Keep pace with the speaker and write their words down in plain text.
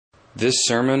This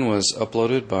sermon was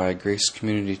uploaded by Grace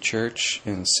Community Church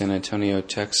in San Antonio,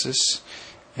 Texas,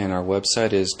 and our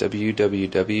website is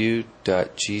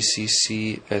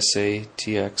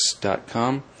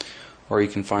www.gccsatx.com, or you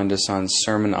can find us on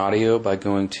Sermon Audio by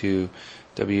going to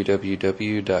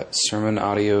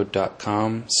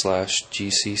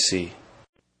www.sermonaudio.com/GCC.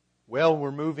 Well,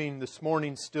 we're moving this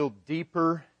morning still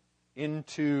deeper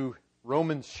into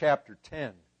Romans chapter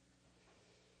 10.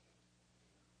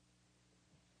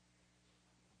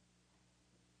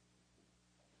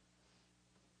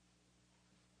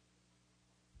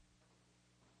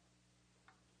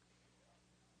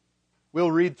 We'll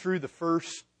read through the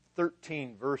first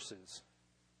 13 verses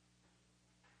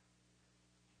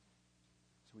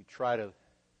as we try to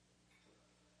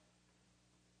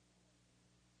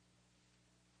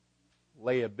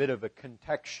lay a bit of a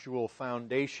contextual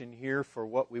foundation here for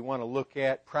what we want to look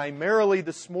at. Primarily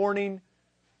this morning,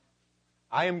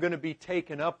 I am going to be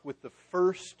taken up with the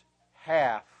first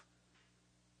half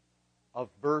of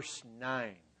verse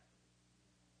 9.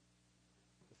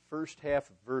 First half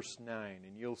of verse 9,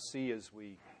 and you'll see as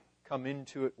we come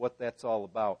into it what that's all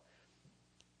about.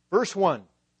 Verse 1,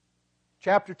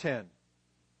 chapter 10,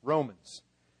 Romans.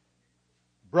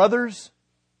 Brothers,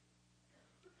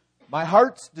 my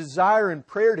heart's desire and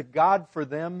prayer to God for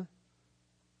them,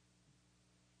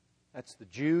 that's the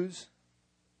Jews,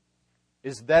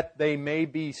 is that they may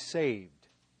be saved.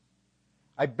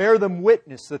 I bear them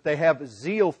witness that they have a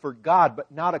zeal for God, but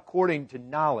not according to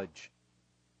knowledge.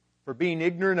 For being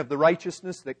ignorant of the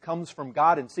righteousness that comes from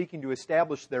God and seeking to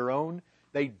establish their own,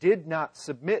 they did not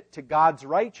submit to God's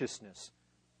righteousness.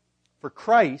 For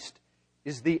Christ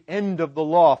is the end of the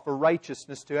law for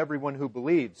righteousness to everyone who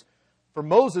believes. For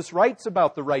Moses writes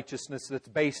about the righteousness that's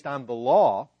based on the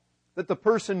law, that the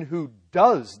person who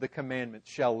does the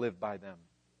commandments shall live by them.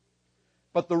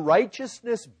 But the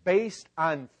righteousness based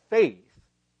on faith,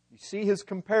 you see his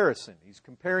comparison. He's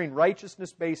comparing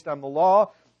righteousness based on the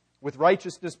law with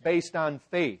righteousness based on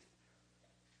faith.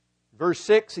 Verse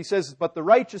 6, he says, but the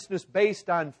righteousness based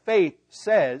on faith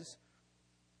says,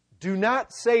 do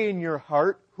not say in your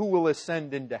heart, who will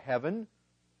ascend into heaven?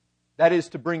 That is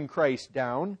to bring Christ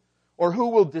down. Or who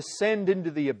will descend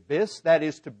into the abyss? That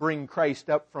is to bring Christ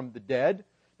up from the dead.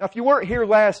 Now, if you weren't here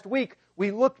last week, we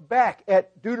looked back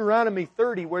at Deuteronomy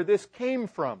 30 where this came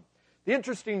from. The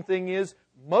interesting thing is,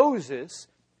 Moses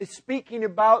is speaking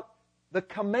about the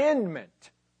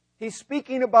commandment. He's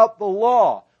speaking about the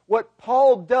law. What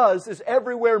Paul does is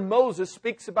everywhere Moses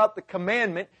speaks about the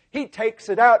commandment, he takes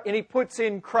it out and he puts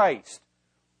in Christ.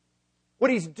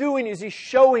 What he's doing is he's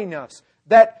showing us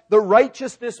that the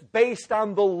righteousness based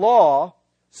on the law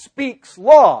speaks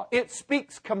law. It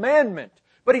speaks commandment.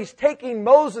 But he's taking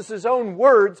Moses' own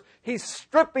words, he's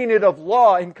stripping it of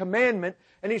law and commandment,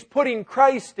 and he's putting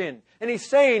Christ in. And he's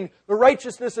saying the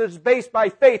righteousness that is based by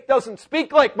faith doesn't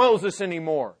speak like Moses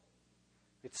anymore.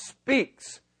 It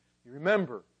speaks. You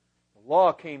remember, the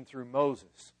law came through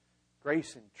Moses.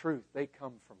 Grace and truth, they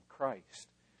come from Christ.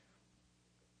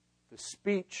 The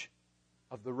speech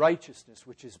of the righteousness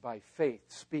which is by faith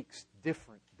speaks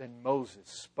different than Moses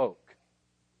spoke.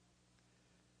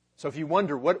 So if you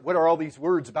wonder, what are all these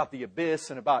words about the abyss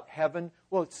and about heaven?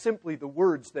 Well, it's simply the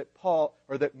words that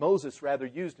Moses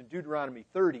used in Deuteronomy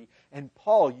 30, and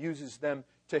Paul uses them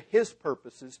to his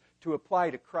purposes to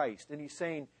apply to Christ. And he's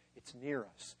saying, it's near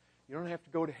us. You don't have to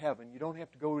go to heaven. You don't have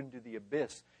to go into the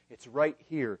abyss. It's right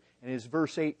here. And as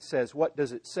verse 8 says, what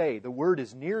does it say? The word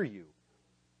is near you.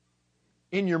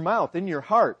 In your mouth, in your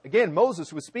heart. Again,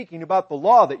 Moses was speaking about the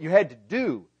law that you had to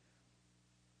do.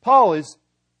 Paul is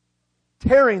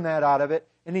tearing that out of it,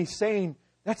 and he's saying,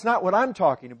 that's not what I'm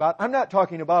talking about. I'm not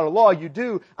talking about a law you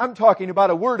do. I'm talking about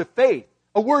a word of faith,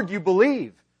 a word you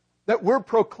believe, that we're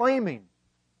proclaiming.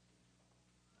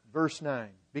 Verse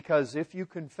 9. Because if you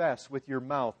confess with your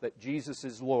mouth that Jesus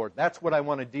is Lord, that's what I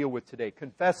want to deal with today.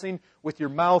 Confessing with your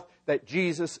mouth that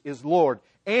Jesus is Lord.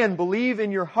 And believe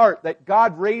in your heart that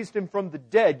God raised Him from the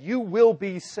dead, you will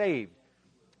be saved.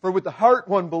 For with the heart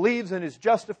one believes and is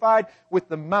justified, with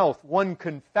the mouth one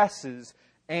confesses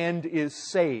and is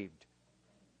saved.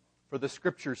 For the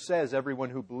Scripture says,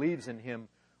 everyone who believes in Him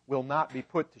will not be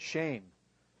put to shame.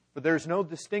 For there is no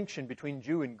distinction between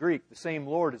Jew and Greek. The same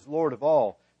Lord is Lord of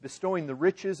all, bestowing the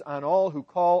riches on all who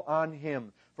call on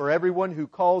Him. For everyone who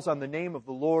calls on the name of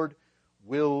the Lord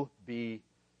will be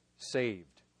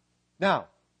saved. Now,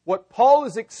 what Paul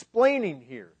is explaining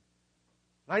here,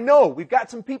 I know we've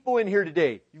got some people in here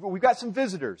today. We've got some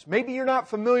visitors. Maybe you're not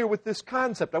familiar with this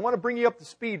concept. I want to bring you up to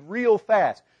speed real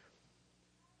fast.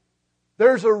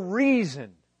 There's a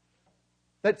reason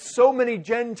that so many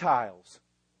Gentiles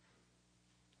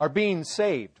are being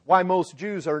saved, why most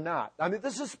Jews are not. I mean,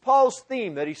 this is Paul's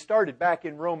theme that he started back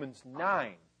in Romans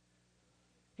 9.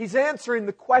 He's answering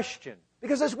the question.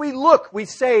 Because as we look, we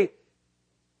say,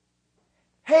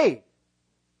 hey,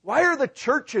 why are the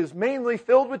churches mainly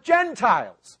filled with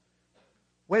Gentiles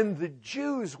when the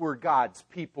Jews were God's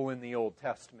people in the Old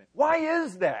Testament? Why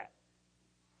is that?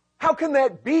 How can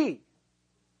that be?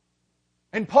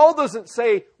 And Paul doesn't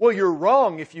say, well, you're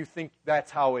wrong if you think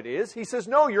that's how it is. He says,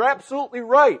 no, you're absolutely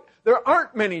right. There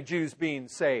aren't many Jews being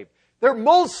saved.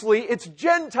 It's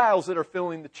Gentiles that are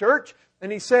filling the church.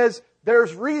 And he says,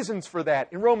 there's reasons for that.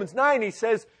 In Romans 9, he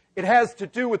says, it has to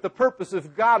do with the purpose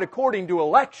of God according to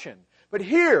election. But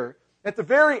here, at the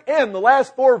very end, the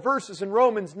last 4 verses in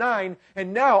Romans 9,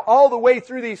 and now all the way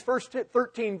through these first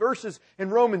 13 verses in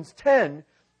Romans 10,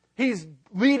 he's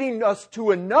leading us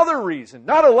to another reason,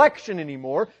 not election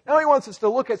anymore. Now he wants us to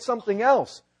look at something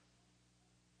else.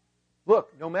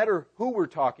 Look, no matter who we're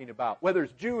talking about, whether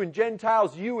it's Jew and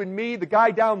Gentiles, you and me, the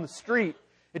guy down the street,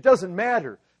 it doesn't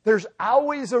matter. There's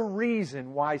always a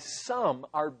reason why some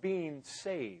are being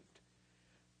saved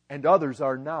and others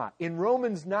are not. In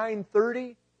Romans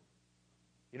 9:30,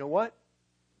 you know what?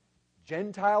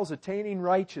 Gentiles attaining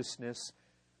righteousness,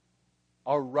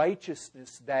 a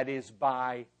righteousness that is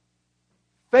by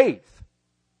faith.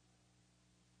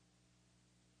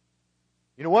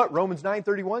 You know what? Romans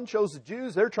 9:31 shows the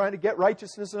Jews they're trying to get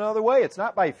righteousness another way. It's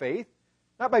not by faith.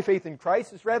 Not by faith in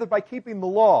Christ. It's rather by keeping the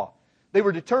law. They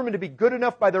were determined to be good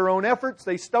enough by their own efforts.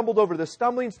 They stumbled over the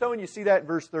stumbling stone. You see that in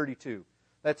verse 32.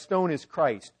 That stone is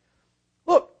Christ.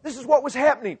 Look, this is what was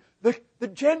happening. The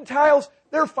Gentiles,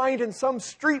 they're finding some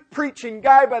street preaching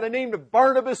guy by the name of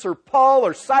Barnabas or Paul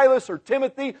or Silas or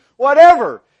Timothy,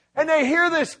 whatever. And they hear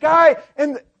this guy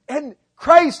and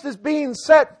Christ is being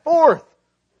set forth.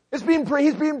 He's being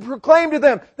proclaimed to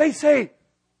them. They say,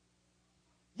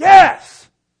 yes,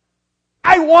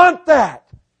 I want that.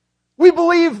 We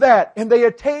believe that. And they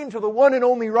attain to the one and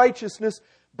only righteousness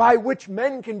by which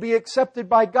men can be accepted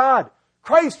by God.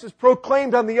 Christ is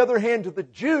proclaimed, on the other hand, to the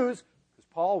Jews. Because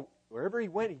Paul, wherever he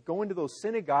went, he'd go into those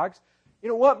synagogues. You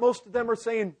know what? Most of them are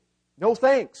saying, no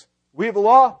thanks. We have a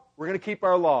law. We're going to keep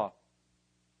our law.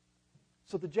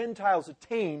 So the Gentiles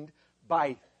attained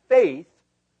by faith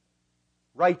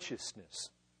righteousness.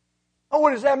 Oh,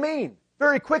 what does that mean?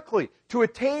 Very quickly. To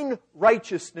attain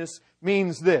righteousness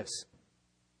means this.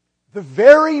 The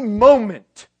very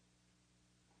moment,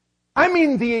 I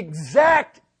mean the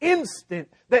exact instant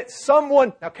that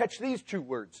someone, now catch these 2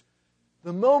 words,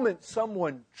 the moment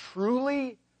someone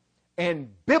truly and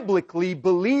biblically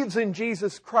believes in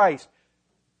Jesus Christ,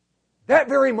 that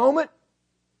very moment,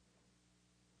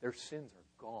 their sins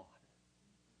are gone.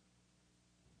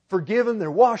 Forgiven, they're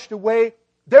washed away,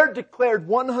 they're declared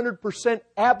 100%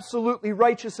 absolutely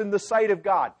righteous in the sight of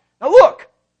God. Now look,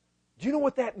 do you know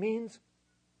what that means?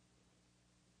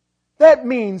 That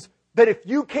means that if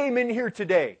you came in here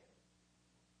today,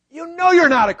 you know you're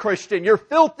not a Christian. You're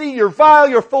filthy, you're vile,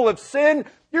 you're full of sin.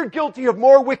 You're guilty of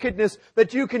more wickedness than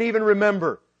you can even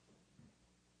remember.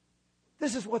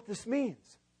 This is what this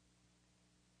means.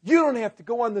 You don't have to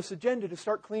go on this agenda to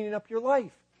start cleaning up your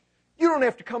life. You don't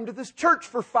have to come to this church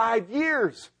for 5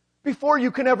 years before you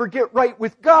can ever get right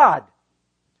with God.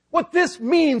 What this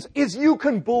means is you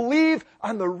can believe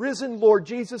on the risen Lord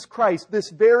Jesus Christ this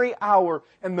very hour,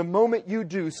 and the moment you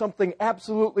do, something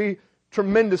absolutely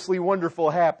tremendously wonderful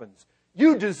happens.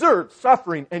 You deserve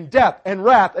suffering and death and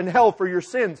wrath and hell for your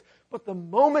sins. But the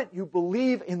moment you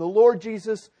believe in the Lord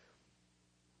Jesus,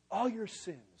 all your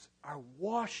sins are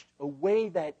washed away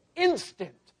that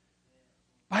instant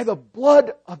by the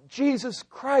blood of Jesus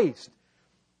Christ.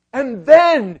 And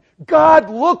then God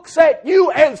looks at you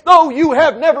as though you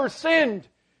have never sinned.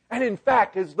 And in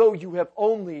fact, as though you have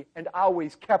only and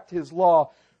always kept His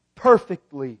law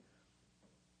perfectly.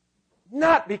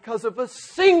 Not because of a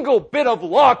single bit of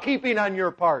law keeping on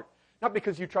your part. Not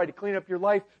because you tried to clean up your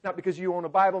life. Not because you own a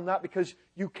Bible. Not because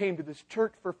you came to this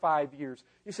church for 5 years.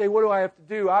 You say, what do I have to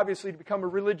do? Obviously, to become a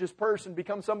religious person,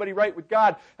 become somebody right with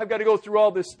God, I've got to go through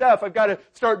all this stuff. I've got to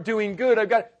start doing good.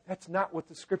 That's not what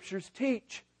the Scriptures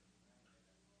teach.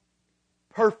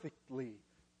 Perfectly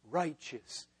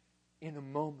righteous in a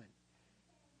moment.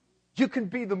 You can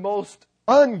be the most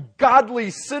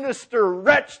ungodly, sinister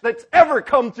wretch that's ever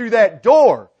come through that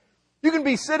door. You can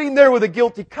be sitting there with a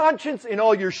guilty conscience in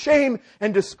all your shame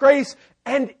and disgrace,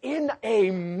 and in a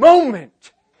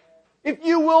moment, if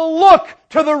you will look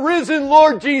to the risen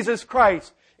Lord Jesus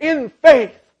Christ in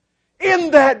faith,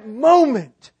 in that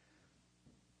moment,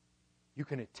 you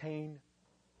can attain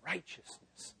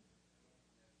righteousness.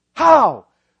 How?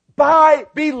 By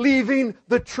believing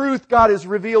the truth God has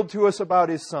revealed to us about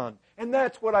His Son. And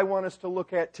that's what I want us to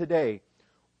look at today.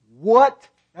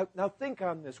 Now think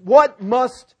on this. What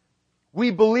must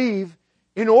we believe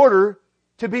in order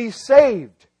to be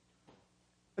saved?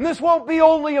 And this won't be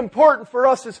only important for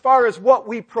us as far as what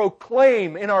we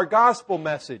proclaim in our gospel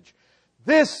message.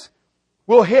 This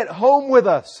will hit home with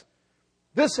us.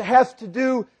 This has to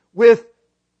do with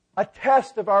a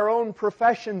test of our own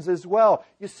professions as well.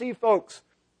 You see, folks,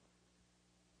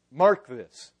 mark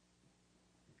this.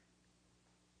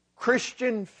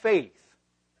 Christian faith,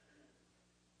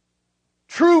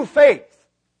 true faith,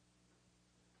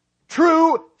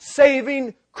 true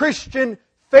saving Christian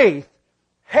faith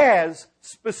has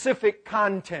specific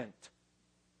content.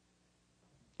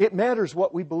 It matters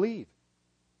what we believe.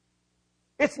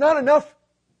 It's not enough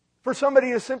for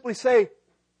somebody to simply say,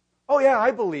 "Oh yeah, I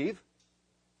believe."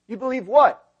 You believe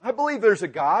what? I believe there's a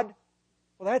God.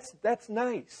 Well, that's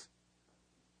nice.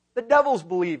 The devils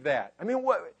believe that. I mean,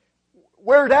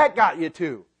 where that got you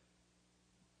to?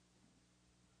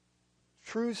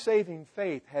 True saving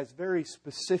faith has very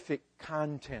specific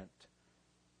content.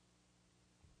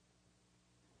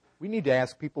 We need to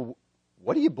ask people,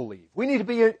 what do you believe? We need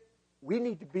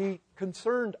to be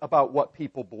concerned about what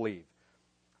people believe.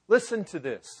 Listen to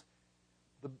this.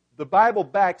 The Bible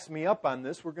backs me up on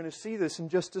this. We're going to see this in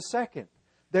just a second.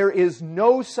 There is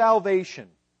no salvation.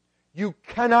 You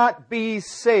cannot be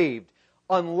saved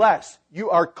unless you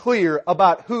are clear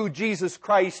about who Jesus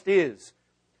Christ is.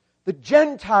 The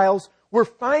Gentiles were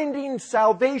finding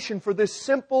salvation for this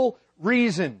simple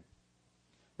reason.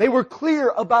 They were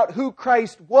clear about who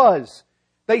Christ was.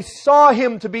 They saw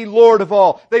Him to be Lord of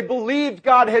all. They believed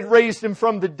God had raised Him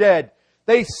from the dead.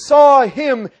 They saw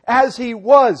Him as He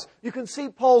was. You can see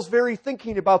Paul's very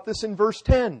thinking about this in verse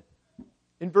 10.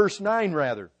 In verse 9,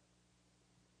 rather.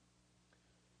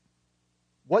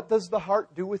 What does the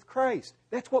heart do with Christ?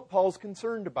 That's what Paul's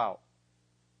concerned about.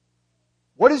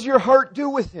 What does your heart do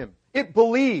with Him? It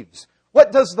believes.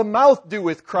 What does the mouth do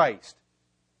with Christ?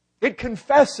 It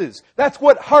confesses. That's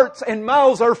what hearts and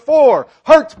mouths are for.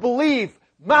 Hearts believe.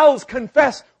 Mouths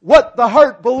confess what the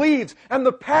heart believes. And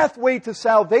the pathway to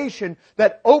salvation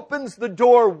that opens the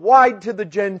door wide to the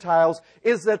Gentiles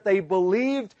is that they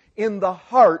believed in the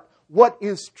heart what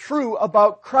is true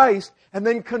about Christ and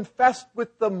then confessed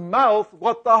with the mouth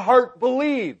what the heart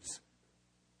believes.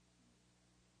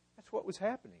 That's what was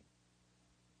happening.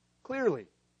 Clearly.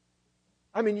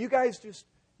 I mean, you guys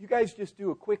just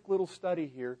do a quick little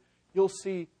study here. You'll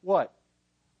see what?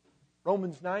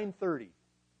 Romans 9:30.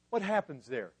 What happens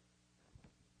there?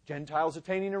 Gentiles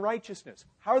attaining a righteousness.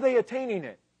 How are they attaining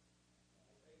it?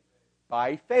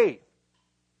 By faith.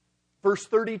 Verse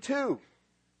 32.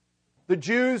 The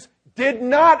Jews did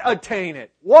not attain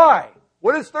it. Why?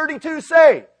 What does 32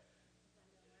 say?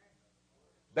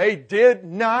 They did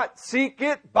not seek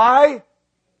it by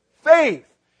faith.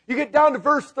 You get down to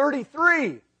verse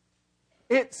 33.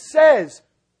 It says,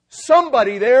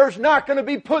 somebody there is not going to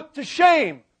be put to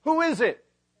shame. Who is it?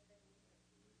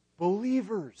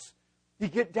 Believers. You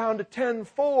get down to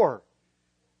 10:4.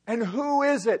 And who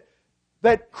is it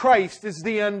that Christ is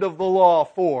the end of the law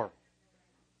for?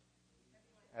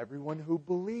 Everyone who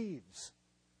believes.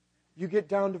 You get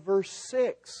down to verse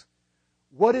 6.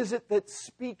 What is it that's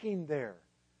speaking there?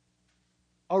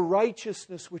 A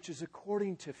righteousness which is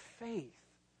according to faith.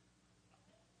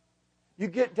 You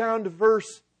get down to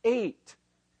verse 8.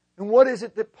 And what is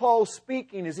it that Paul's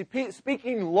speaking? Is he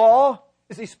speaking law?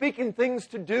 Is he speaking things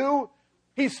to do?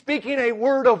 He's speaking a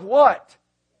word of what?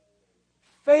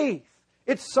 Faith.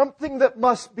 It's something that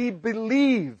must be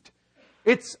believed.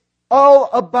 It's all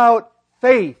about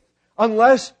faith.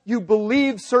 Unless you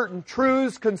believe certain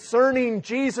truths concerning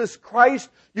Jesus Christ,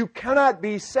 you cannot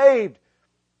be saved.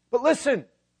 But listen,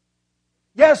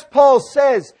 yes, Paul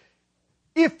says,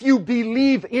 if you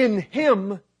believe in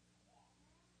Him,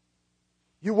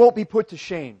 you won't be put to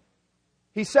shame.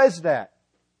 He says that.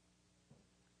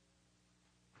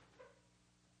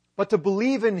 But to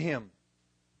believe in Him,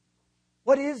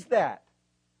 what is that?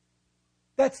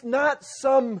 That's not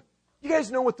some... You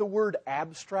guys know what the word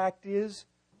abstract is?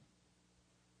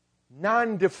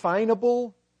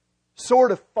 Non-definable,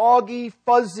 sort of foggy,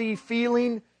 fuzzy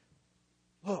feeling.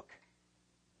 Look,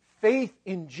 faith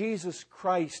in Jesus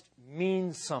Christ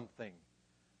means something.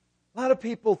 A lot of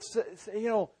people say,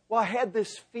 well, I had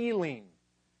this feeling.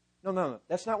 No.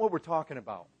 That's not what we're talking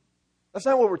about. That's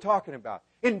not what we're talking about.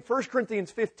 In 1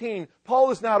 Corinthians 15,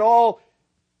 Paul is not all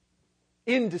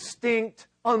indistinct,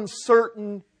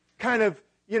 uncertain, kind of,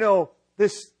 it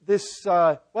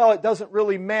doesn't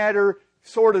really matter.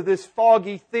 sort of this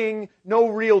foggy thing, no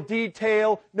real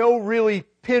detail, no really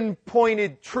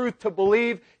pinpointed truth to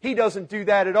believe. He doesn't do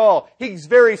that at all. He's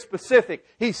very specific.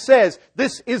 He says,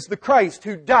 this is the Christ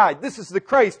who died. This is the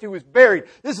Christ who was buried.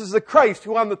 This is the Christ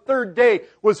who on the third day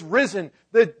was risen.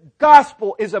 The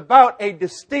gospel is about a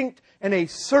distinct and a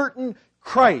certain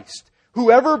Christ.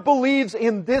 Whoever believes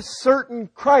in this certain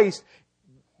Christ,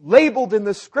 labeled in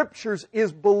the Scriptures,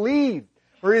 is believed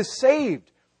or is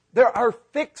saved. There are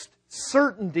fixed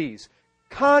certainties,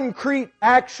 concrete,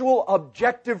 actual,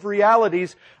 objective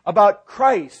realities about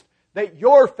Christ that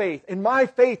your faith and my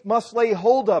faith must lay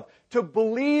hold of. To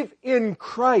believe in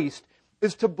Christ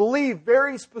is to believe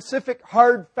very specific,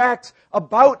 hard facts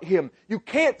about Him. You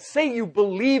can't say you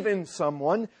believe in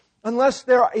someone unless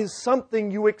there is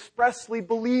something you expressly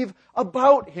believe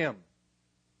about Him.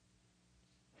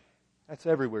 That's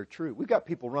everywhere true. We've got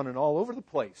people running all over the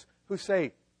place who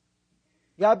say,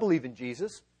 yeah, I believe in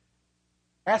Jesus.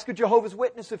 Ask a Jehovah's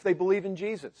Witness if they believe in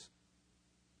Jesus.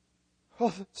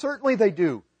 Well, certainly they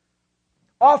do.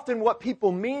 Often what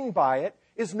people mean by it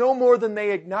is no more than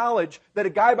they acknowledge that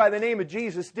a guy by the name of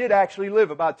Jesus did actually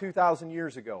live about 2,000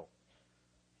 years ago.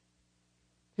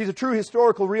 He's a true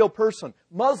historical real person.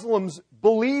 Muslims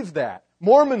believe that.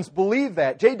 Mormons believe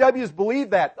that. JWs believe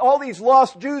that. All these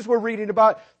lost Jews we're reading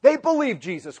about, they believe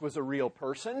Jesus was a real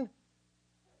person.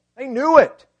 They knew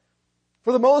it.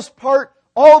 For the most part,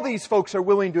 all these folks are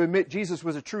willing to admit Jesus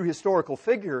was a true historical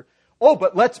figure. Oh,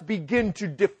 but let's begin to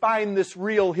define this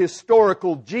real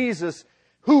historical Jesus,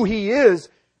 who He is.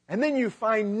 And then you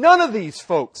find none of these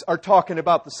folks are talking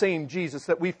about the same Jesus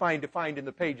that we find defined in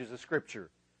the pages of Scripture.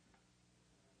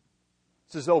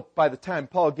 It's as though by the time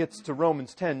Paul gets to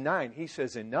Romans 10:9, he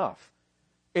says, enough.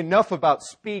 Enough about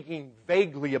speaking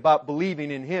vaguely about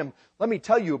believing in Him. Let me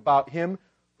tell you about Him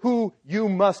who you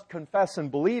must confess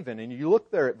and believe in. And you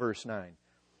look there at verse 9.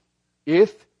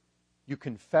 If you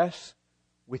confess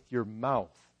with your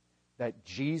mouth that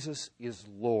Jesus is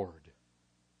Lord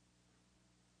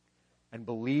and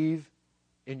believe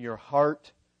in your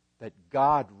heart that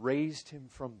God raised Him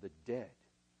from the dead,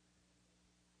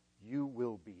 you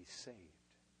will be saved.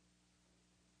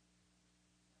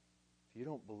 If you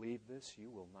don't believe this,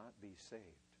 you will not be saved.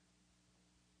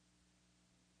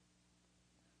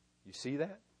 You see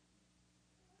that?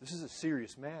 This is a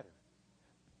serious matter.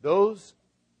 Those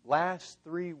last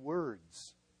three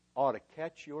words ought to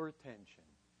catch your attention.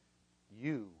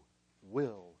 You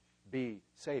will be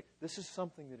saved. This is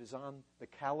something that is on the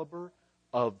caliber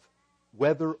of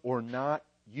whether or not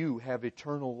you have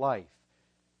eternal life.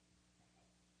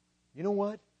 You know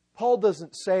what? Paul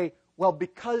doesn't say, well,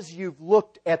 because you've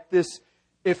looked at this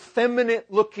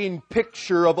effeminate-looking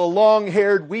picture of a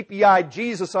long-haired, weepy-eyed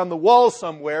Jesus on the wall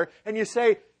somewhere, and you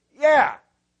say, yeah,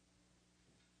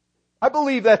 I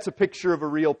believe that's a picture of a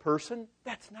real person.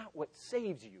 That's not what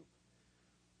saves you.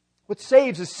 What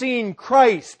saves is seeing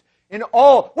Christ in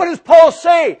all. What does Paul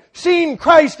say? Seeing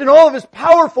Christ in all of His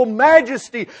powerful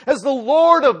majesty as the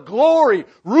Lord of glory,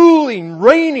 ruling,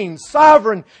 reigning,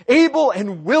 sovereign, able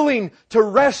and willing to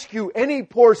rescue any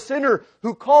poor sinner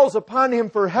who calls upon Him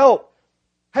for help.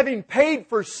 Having paid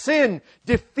for sin,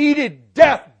 defeated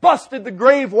death, busted the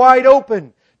grave wide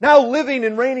open, now living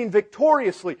and reigning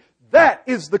victoriously. That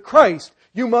is the Christ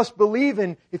you must believe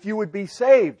in if you would be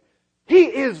saved. He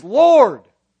is Lord.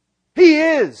 He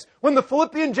is. When the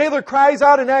Philippian jailer cries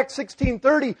out in Acts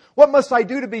 16:30, what must I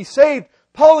do to be saved?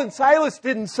 Paul and Silas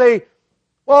didn't say,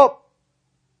 well,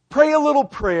 pray a little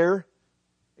prayer,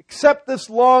 accept this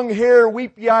long-haired,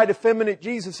 weepy-eyed, effeminate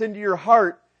Jesus into your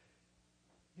heart.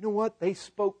 You know what? They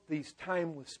spoke these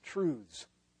timeless truths.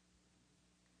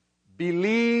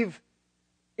 Believe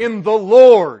in the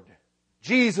Lord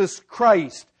Jesus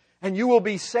Christ, and you will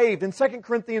be saved. In 2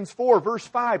 Corinthians 4, verse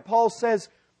 5, Paul says,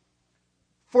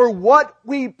 for what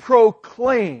we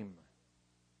proclaim,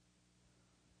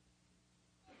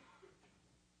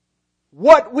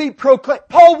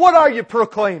 Paul, what are you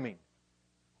proclaiming?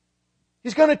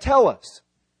 He's going to tell us.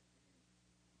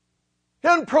 He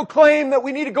doesn't proclaim that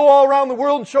we need to go all around the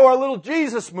world and show our little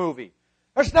Jesus movie.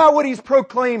 That's not what he's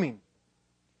proclaiming.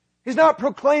 He's not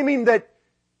proclaiming that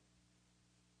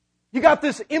you got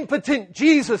this impotent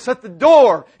Jesus at the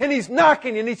door and He's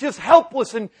knocking and He's just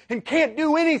helpless and can't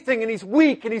do anything and He's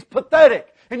weak and He's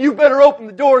pathetic and you better open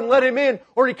the door and let Him in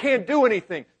or He can't do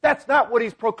anything. That's not what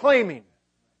He's proclaiming.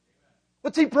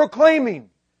 What's He proclaiming?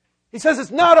 He says it's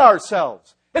not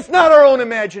ourselves. It's not our own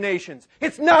imaginations.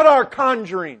 It's not our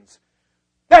conjurings.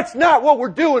 That's not what we're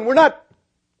doing. We're not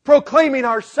proclaiming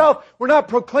ourselves. We're not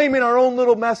proclaiming our own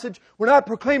little message. We're not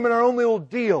proclaiming our own little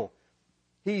deal.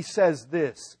 He says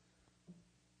this.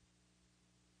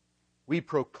 we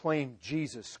proclaim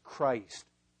Jesus Christ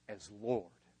as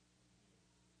Lord.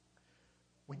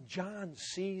 When John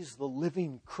sees the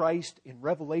living Christ in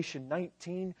Revelation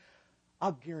 19,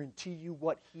 I'll guarantee you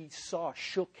what he saw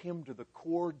shook him to the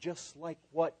core, just like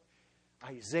what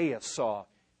Isaiah saw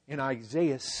in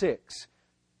Isaiah 6.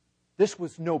 This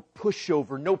was no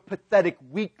pushover, no pathetic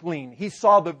weakling. He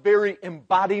saw the very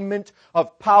embodiment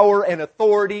of power and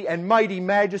authority and mighty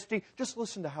majesty. Just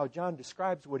listen to how John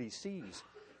describes what he sees.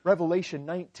 Revelation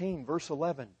 19, verse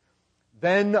 11.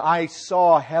 Then I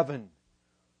saw heaven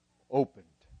opened,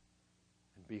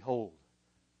 and behold,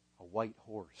 a white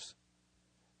horse.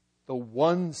 The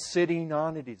one sitting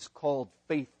on it is called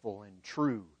Faithful and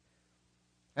True,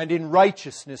 and in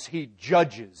righteousness he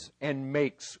judges and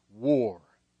makes war.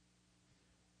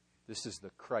 This is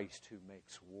the Christ who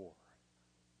makes war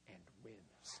and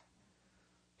wins.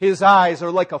 His eyes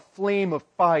are like a flame of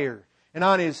fire, and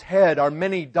on his head are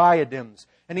many diadems,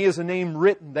 and he has a name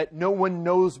written that no one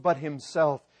knows but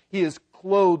himself. He is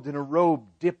clothed in a robe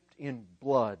dipped in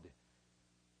blood.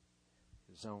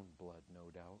 His own blood, no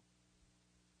doubt.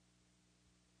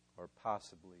 Or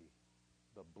possibly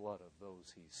the blood of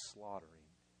those he's slaughtering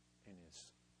in his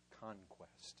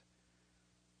conquest.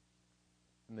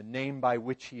 And the name by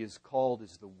which he is called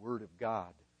is the Word of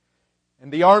God.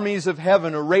 And the armies of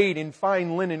heaven, arrayed in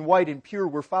fine linen, white and pure,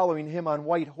 were following him on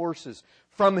white horses.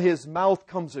 From his mouth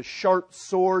comes a sharp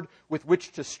sword with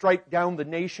which to strike down the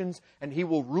nations, and he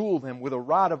will rule them with a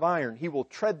rod of iron. He will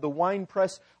tread the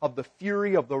winepress of the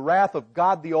fury of the wrath of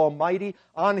God the Almighty.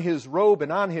 On his robe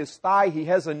and on his thigh he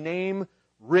has a name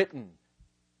written.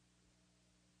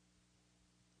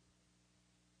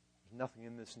 There's nothing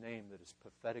in this name that is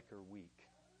pathetic or weak.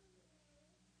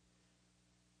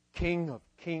 King of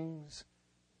kings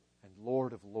and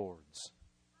Lord of lords.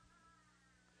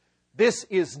 This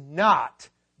is not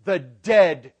the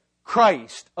dead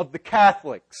Christ of the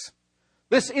Catholics.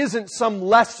 This isn't some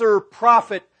lesser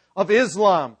prophet of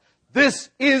Islam. This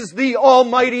is the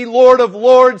Almighty Lord of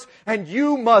lords, and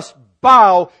you must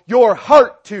bow your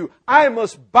heart to. I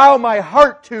must bow my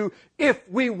heart to if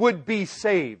we would be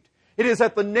saved. It is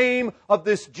at the name of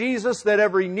this Jesus that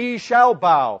every knee shall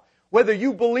bow. Whether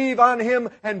you believe on Him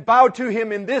and bow to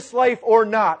Him in this life or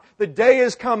not, the day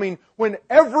is coming when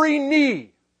every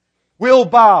knee will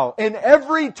bow and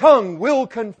every tongue will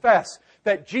confess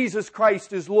that Jesus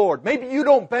Christ is Lord. Maybe you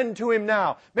don't bend to Him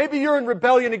now. Maybe you're in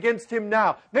rebellion against Him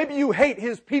now. Maybe you hate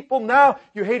His people now.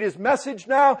 You hate His message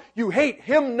now. You hate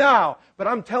Him now. But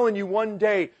I'm telling you, one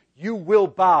day you will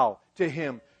bow to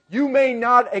Him. You may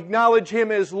not acknowledge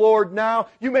Him as Lord now.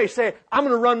 You may say, I'm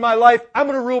going to run my life. I'm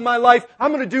going to rule my life.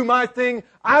 I'm going to do my thing.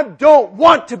 I don't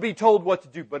want to be told what to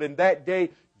do. But in that day,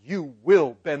 you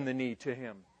will bend the knee to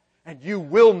Him. And you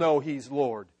will know He's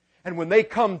Lord. And when they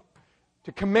come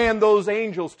to command those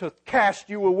angels to cast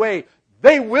you away,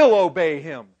 they will obey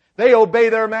Him. They obey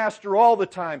their master all the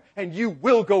time. And you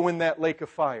will go in that lake of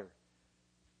fire.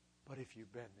 But if you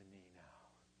bend the knee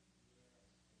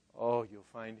now, oh, you'll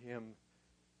find Him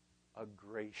a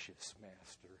gracious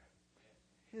master.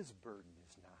 His burden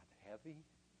is not heavy.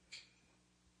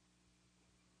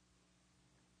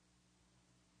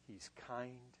 He's kind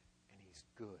and He's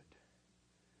good.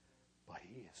 But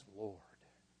He is Lord.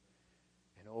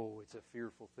 And oh, it's a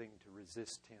fearful thing to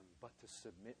resist Him, but to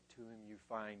submit to Him, you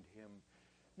find Him.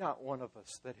 Not one of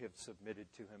us that have submitted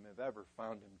to Him have ever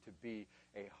found Him to be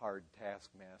a hard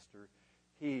taskmaster.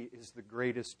 He is the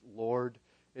greatest Lord.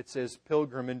 It says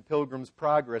Pilgrim in Pilgrim's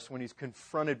Progress, when he's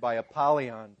confronted by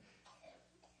Apollyon,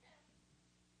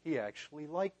 he actually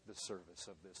liked the service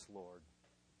of this Lord.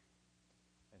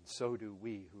 And so do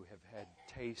we who have had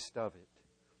taste of it.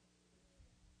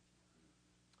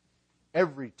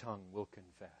 Every tongue will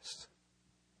confess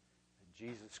that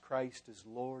Jesus Christ is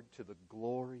Lord, to the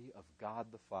glory of God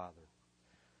the Father.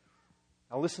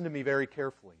 Now listen to me very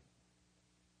carefully.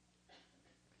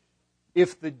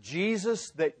 If the Jesus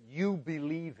that you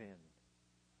believe in,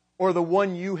 or the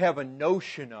one you have a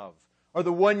notion of, or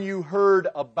the one you heard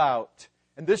about,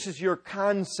 and this is your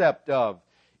concept of,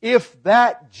 if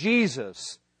that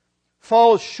Jesus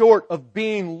falls short of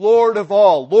being Lord of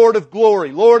all, Lord of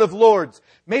glory, Lord of lords,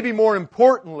 maybe more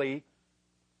importantly,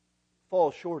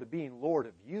 falls short of being Lord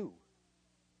of you,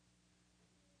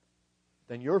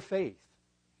 then your faith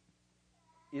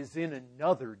is in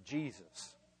another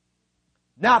Jesus,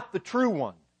 not the true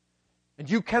one. And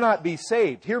you cannot be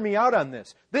saved. Hear me out on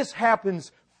this. This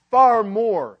happens far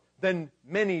more than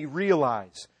many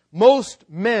realize. Most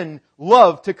men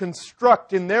love to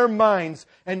construct in their minds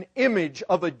an image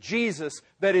of a Jesus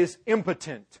that is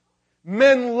impotent.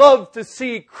 Men love to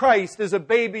see Christ as a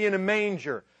baby in a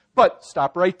manger. But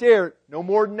stop right there. No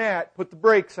more than that. Put the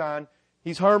brakes on.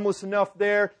 He's harmless enough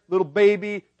there, little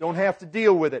baby, don't have to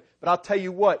deal with it. But I'll tell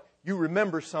you what, you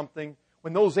remember something.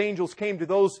 When those angels came to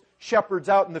those shepherds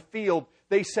out in the field,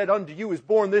 they said, unto you is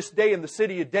born this day in the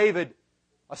city of David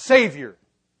a Savior.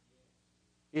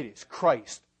 It is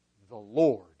Christ the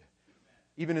Lord.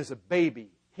 Even as a baby,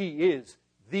 He is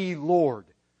the Lord.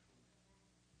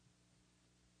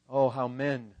 Oh, how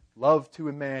men love to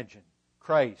imagine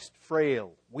Christ,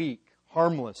 frail, weak,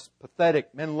 harmless,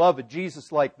 pathetic. Men love a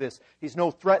Jesus like this. He's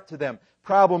no threat to them.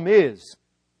 Problem is,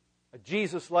 a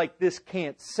Jesus like this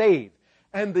can't save.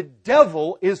 And the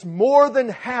devil is more than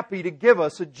happy to give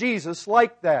us a Jesus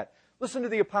like that. Listen to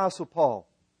the Apostle Paul.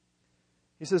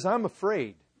 He says, I'm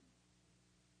afraid.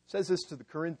 He says this to the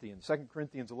Corinthians, 2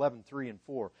 Corinthians 11, 3 and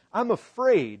 4. I'm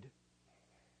afraid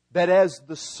that as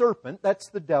the serpent, that's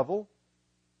the devil,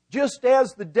 just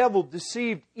as the devil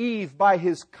deceived Eve by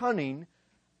his cunning,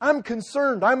 I'm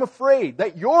concerned, I'm afraid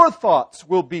that your thoughts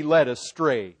will be led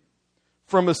astray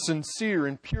from a sincere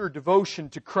and pure devotion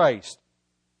to Christ.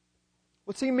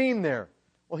 What's he mean there?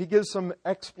 Well, he gives some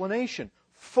explanation.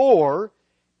 For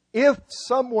if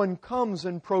someone comes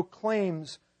and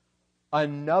proclaims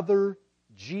another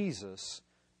Jesus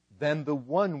than the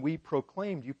one we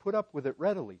proclaimed, you put up with it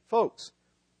readily. Folks,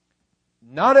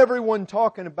 not everyone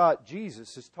talking about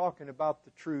Jesus is talking about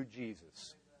the true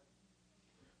Jesus.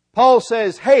 Paul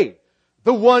says, hey,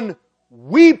 the one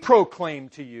we proclaim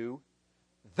to you,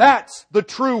 that's the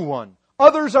true one.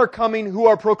 Others are coming who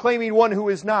are proclaiming one who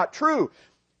is not true.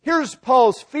 Here's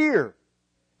Paul's fear.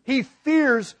 He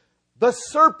fears the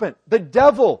serpent, the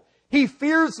devil. He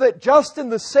fears that just in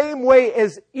the same way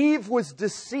as Eve was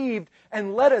deceived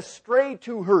and led astray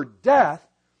to her death,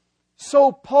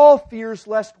 so Paul fears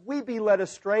lest we be led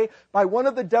astray by one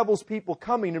of the devil's people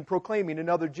coming and proclaiming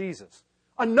another Jesus.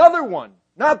 Another one,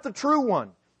 not the true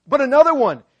one, but another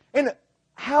one. And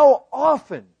how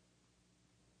often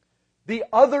the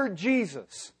other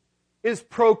Jesus is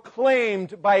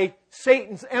proclaimed by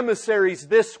Satan's emissaries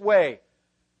this way.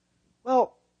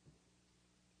 Well,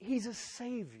 He's a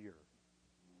Savior.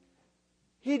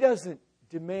 He doesn't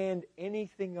demand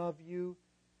anything of you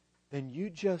than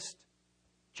you just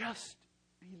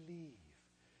believe.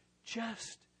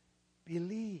 Just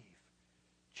believe.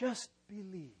 Just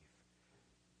believe.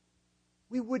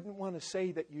 We wouldn't want to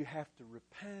say that you have to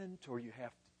repent or you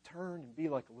have to turn and be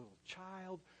like a little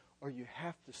child or you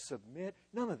have to submit.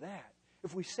 None of that.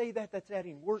 If we say that, that's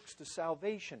adding works to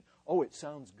salvation. Oh, it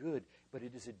sounds good, but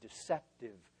it is a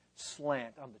deceptive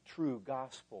slant on the true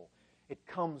gospel. It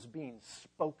comes being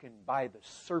spoken by the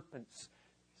serpent's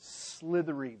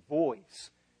slithery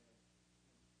voice.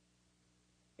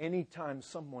 Anytime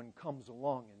someone comes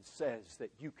along and says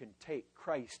that you can take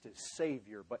Christ as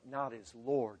Savior but not as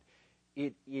Lord,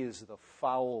 it is the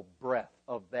foul breath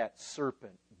of that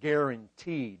serpent,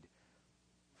 guaranteed.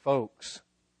 Folks,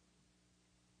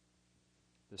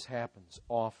 this happens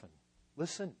often.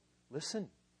 Listen.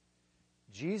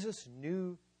 Jesus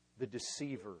knew the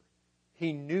deceiver.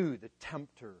 He knew the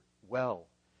tempter well.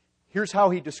 Here's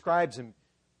how He describes him.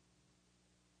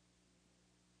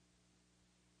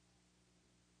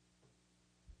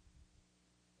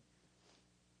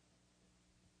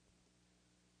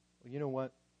 Well, you know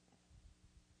what?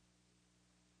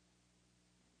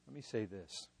 Let me say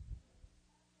this.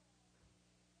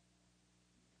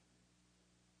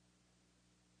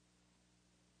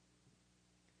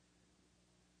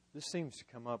 This seems to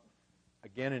come up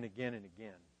again and again and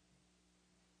again.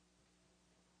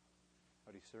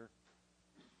 Howdy, sir.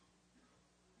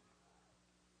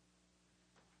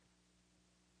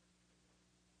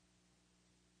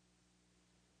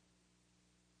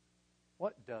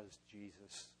 What does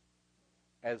Jesus,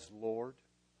 as Lord,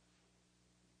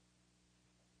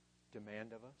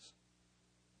 demand of us?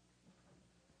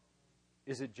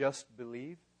 Is it just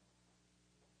believe?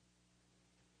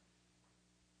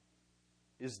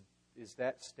 Is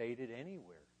that stated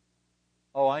anywhere?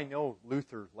 Oh, I know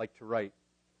Luther liked to write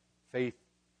faith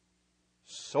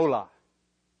sola.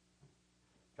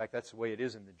 In fact, that's the way it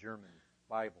is in the German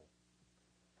Bible.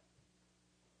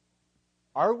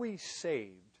 Are we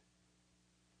saved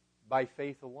by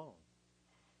faith alone?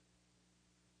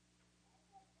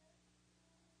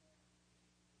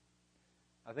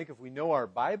 I think if we know our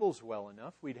Bibles well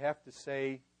enough, we'd have to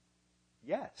say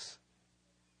yes.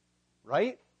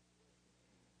 Right?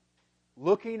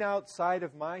 Looking outside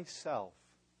of myself,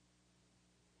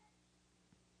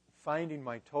 finding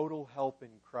my total help in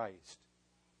Christ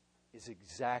is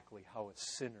exactly how a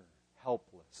sinner,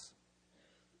 helpless,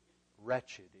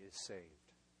 wretched is saved.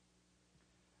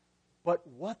 But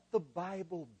what the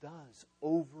Bible does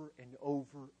over and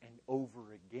over and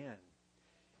over again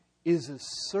is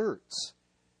asserts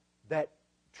that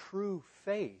true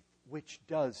faith, which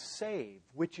does save,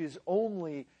 which is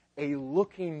only a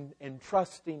looking and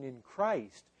trusting in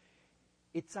Christ,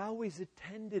 it's always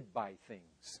attended by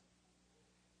things.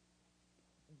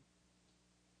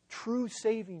 True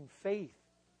saving faith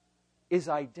is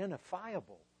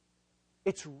identifiable.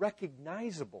 It's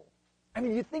recognizable. I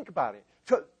mean, you think about it.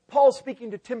 So Paul,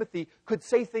 speaking to Timothy, could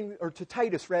say things, or to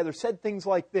Titus rather, said things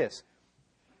like this.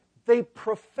 They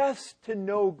profess to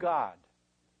know God.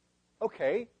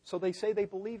 Okay, so they say they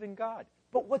believe in God.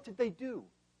 But what did they do?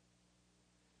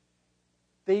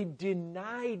 They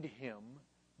denied Him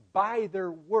by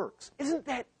their works. Isn't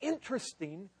that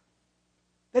interesting?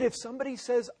 That if somebody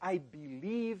says, I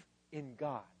believe in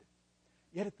God,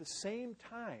 yet at the same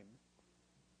time,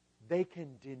 they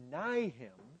can deny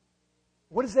Him.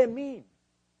 What does that mean?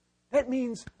 That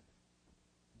means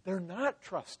they're not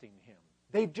trusting Him.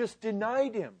 They've just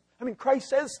denied Him. I mean, Christ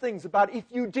says things about, if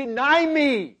you deny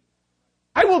me,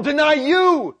 I will deny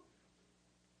you.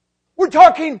 We're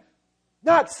talking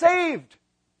not saved.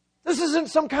 This isn't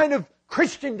some kind of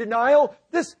Christian denial.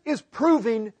 This is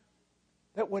proving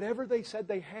that whatever they said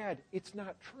they had, it's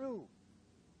not true.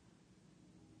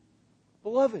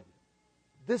 Beloved,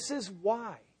 this is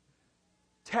why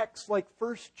texts like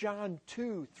 1 John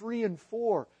 2, 3, and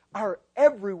 4 are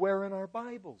everywhere in our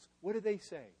Bibles. What do they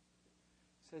say?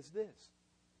 It says this.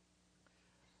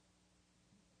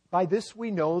 By this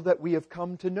we know that we have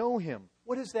come to know Him.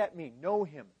 What does that mean? Know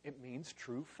Him. It means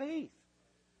true faith.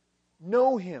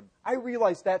 Know Him. I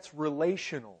realize that's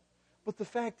relational. But the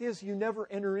fact is, you never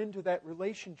enter into that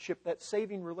relationship, that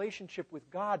saving relationship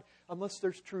with God, unless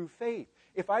there's true faith.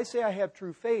 If I say I have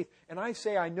true faith, and I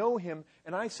say I know Him,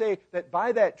 and I say that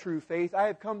by that true faith I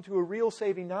have come to a real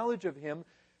saving knowledge of Him,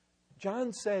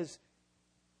 John says,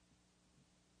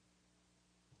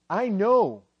 I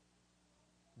know.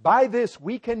 By this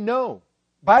we can know.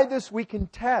 By this we can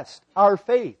test our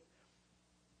faith.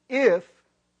 If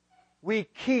we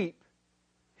keep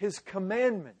His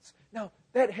commandments. Now,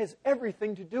 that has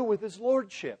everything to do with His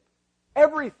Lordship.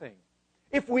 Everything.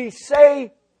 If we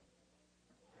say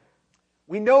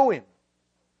we know Him,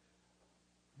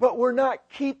 but we're not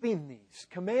keeping these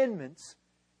commandments,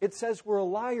 it says we're a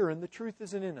liar and the truth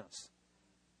isn't in us.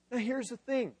 Now here's the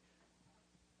thing.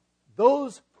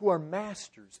 Those who are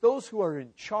masters, those who are in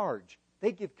charge,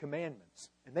 they give commandments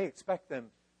and they expect them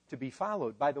to be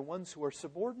followed by the ones who are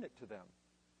subordinate to them.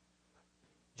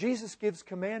 Jesus gives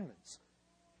commandments.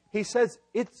 He says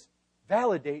it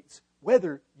validates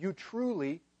whether you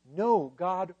truly know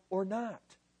God or not.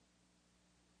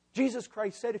 Jesus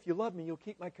Christ said, if you love me, you'll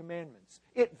keep my commandments.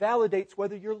 It validates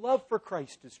whether your love for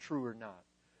Christ is true or not.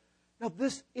 Now,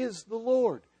 this is the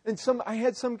Lord. And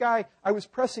I was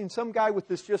pressing some guy with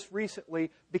this just recently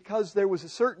because there was a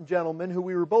certain gentleman who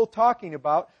we were both talking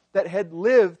about that had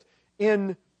lived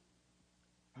in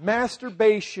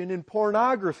masturbation and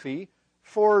pornography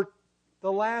for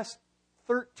the last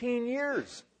 13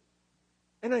 years.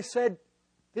 And I said,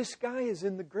 this guy is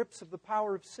in the grips of the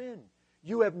power of sin.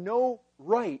 You have no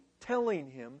right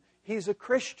telling him he's a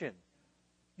Christian.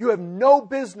 You have no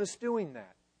business doing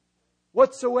that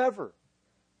whatsoever.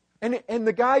 And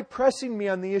the guy pressing me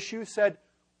on the issue said,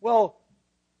 well,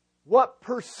 what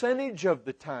percentage of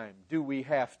the time do we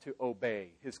have to obey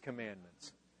His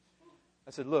commandments?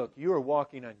 I said, look, you are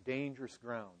walking on dangerous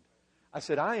ground. I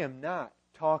said, I am not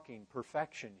talking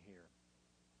perfection here.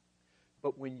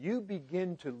 But when you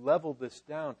begin to level this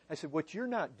down, I said, what you're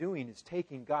not doing is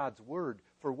taking God's Word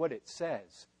for what it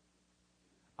says.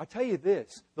 I'll tell you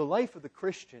this, the life of the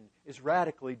Christian is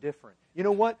radically different. You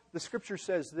know what? The Scripture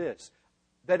says this,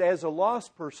 that as a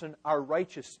lost person, our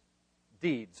righteous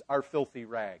deeds are filthy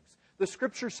rags. The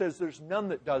Scripture says there's none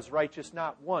that does righteous,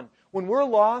 not one. When we're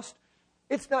lost,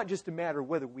 it's not just a matter of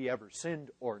whether we ever sinned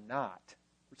or not.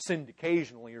 We sinned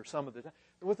occasionally or some of the time.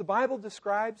 What the Bible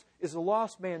describes is a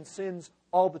lost man sins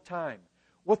all the time.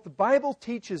 What the Bible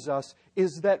teaches us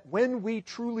is that when we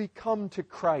truly come to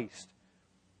Christ,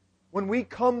 when we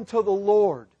come to the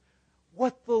Lord,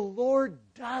 what the Lord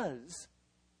does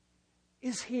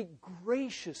is He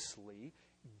graciously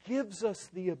gives us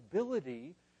the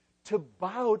ability to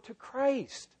bow to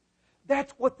Christ.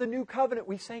 That's what the New Covenant,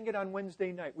 we sang it on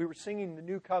Wednesday night. We were singing the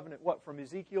New Covenant, from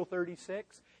Ezekiel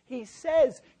 36? He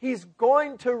says He's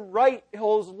going to write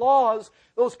those laws,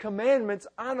 those commandments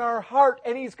on our heart,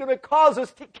 and He's going to cause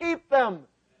us to keep them.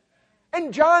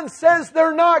 And John says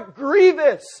they're not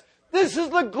grievous. This is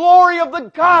the glory of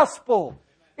the gospel.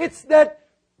 It's that,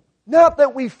 not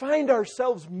that we find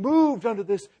ourselves moved under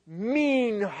this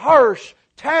mean, harsh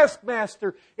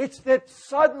taskmaster. It's that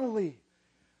suddenly,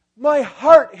 My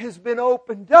heart has been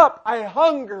opened up. I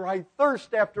hunger, I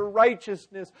thirst after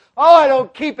righteousness. Oh, I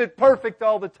don't keep it perfect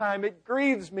all the time. It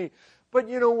grieves me. But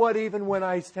you know what? Even when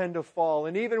I tend to fall,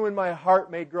 and even when my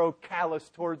heart may grow callous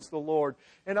towards the Lord,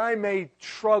 and I may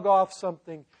shrug off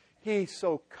something, He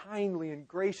so kindly and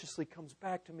graciously comes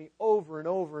back to me over and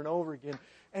over and over again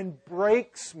and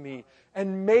breaks me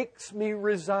and makes me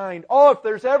resigned. Oh, if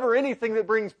there's ever anything that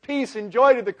brings peace and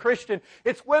joy to the Christian,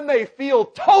 it's when they feel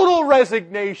total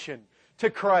resignation to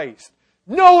Christ.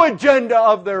 No agenda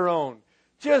of their own.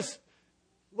 Just,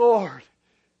 Lord.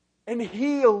 And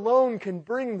He alone can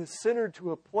bring the sinner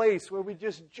to a place where we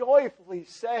just joyfully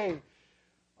say,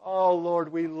 oh, Lord,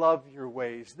 we love Your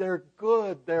ways. They're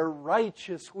good. They're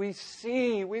righteous. We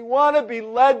see. We want to be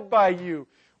led by You.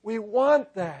 We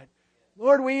want that.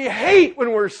 Lord, we hate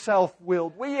when we're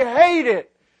self-willed. We hate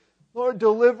it. Lord,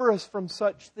 deliver us from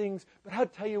such things. But I'll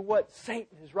tell you what,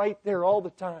 Satan is right there all the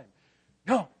time.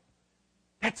 No,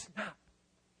 that's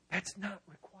not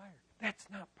required. That's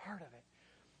not part of it.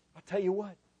 I'll tell you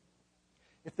what,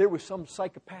 if there was some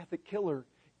psychopathic killer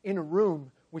in a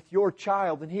room with your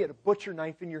child and he had a butcher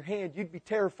knife in your hand, you'd be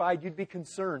terrified, you'd be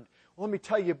concerned. Well, let me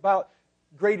tell you about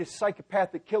the greatest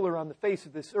psychopathic killer on the face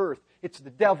of this earth. It's the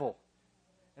devil.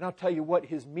 And I'll tell you what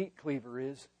his meat cleaver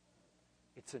is.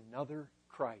 It's another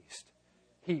Christ.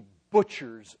 He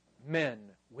butchers men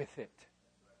with it.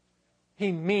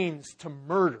 He means to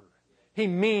murder. He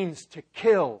means to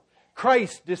kill.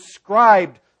 Christ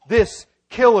described this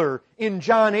killer in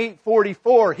John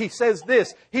 8:44. He says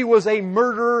this, He was a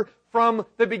murderer from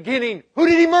the beginning. Who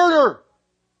did He murder?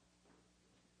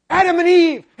 Adam and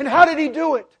Eve. And how did He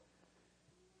do it?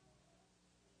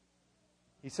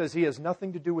 He says He has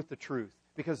nothing to do with the truth,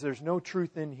 because there's no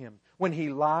truth in Him. When He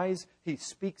lies, He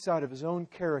speaks out of His own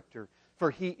character, for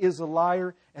He is a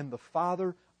liar and the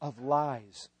father of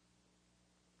lies.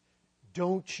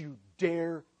 Don't you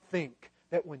dare think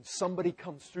that when somebody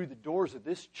comes through the doors of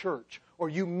this church, or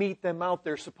you meet them out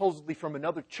there supposedly from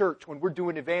another church when we're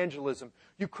doing evangelism,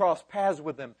 you cross paths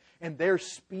with them, and they're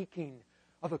speaking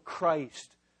of a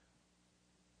Christ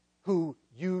who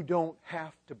you don't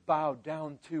have to bow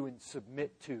down to and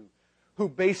submit to, who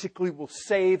basically will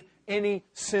save any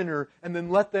sinner and then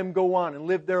let them go on and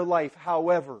live their life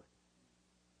however.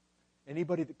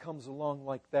 Anybody that comes along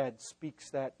like that, speaks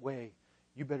that way,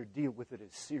 you better deal with it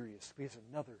as serious, because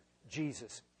another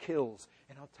Jesus kills.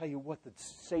 And I'll tell you what, the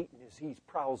Satan is, he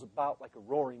prowls about like a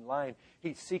roaring lion.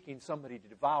 He's seeking somebody to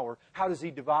devour. How does he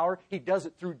devour? He does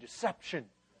it through deception.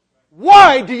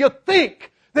 Why do you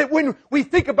think that when we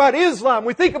think about Islam,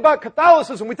 we think about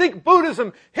Catholicism, we think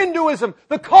Buddhism, Hinduism,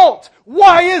 the cults,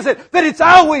 why is it that it's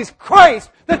always Christ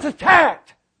that's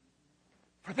attacked?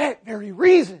 For that very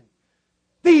reason.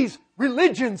 These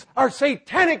religions are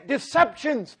satanic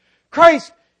deceptions.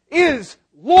 Christ is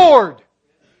Lord.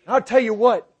 And I'll tell you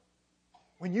what,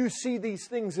 when you see these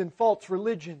things in false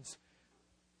religions,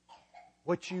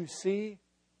 what you see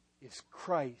is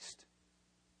Christ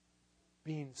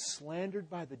being slandered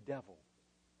by the devil.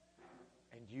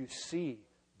 And you see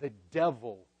the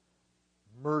devil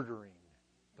murdering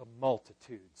the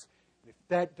multitudes. And if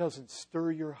that doesn't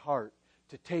stir your heart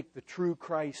to take the true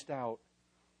Christ out,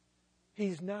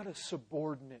 He's not a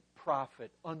subordinate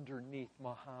prophet underneath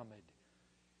Muhammad.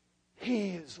 He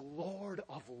is Lord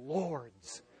of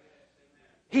Lords.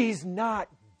 He's not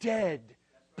dead,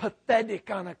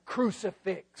 pathetic on a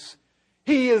crucifix.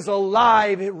 He is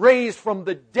alive, raised from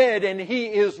the dead, and He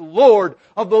is Lord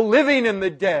of the living and the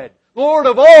dead. Lord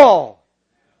of all.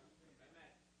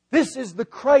 This is the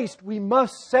Christ we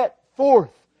must set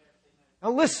forth.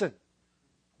 Now listen,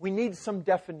 we need some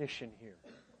definition here.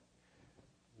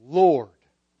 Lord.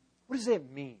 What does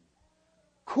that mean?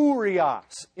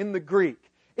 Kurios in the Greek.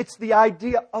 It's the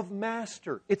idea of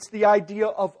master. It's the idea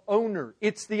of owner.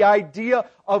 It's the idea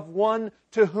of one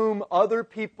to whom other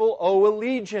people owe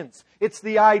allegiance. It's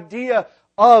the idea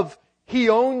of He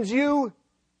owns you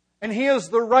and He has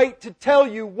the right to tell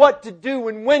you what to do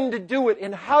and when to do it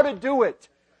and how to do it.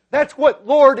 That's what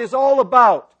Lord is all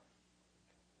about.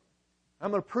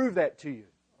 I'm going to prove that to you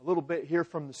a little bit here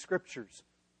from the Scriptures.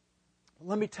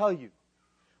 Let me tell you,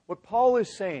 what Paul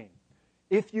is saying,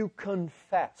 if you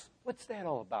confess, what's that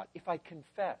all about? If I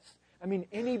confess, I mean,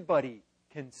 anybody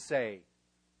can say,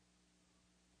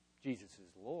 Jesus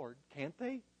is Lord, can't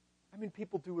they? I mean,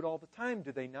 people do it all the time,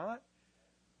 do they not?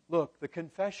 Look, the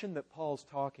confession that Paul's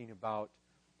talking about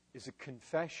is a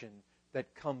confession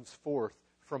that comes forth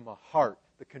from a heart.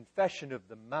 The confession of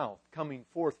the mouth coming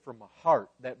forth from a heart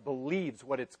that believes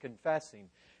what it's confessing.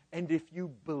 And if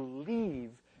you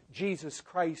believe Jesus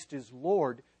Christ is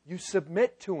Lord, you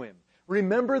submit to Him.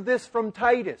 Remember this from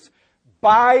Titus.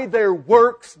 by their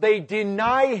works they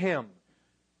deny Him.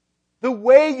 The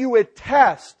way you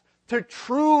attest to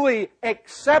truly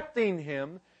accepting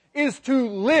Him is to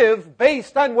live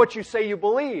based on what you say you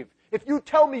believe. If you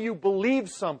tell me you believe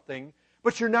something,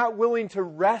 but you're not willing to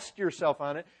rest yourself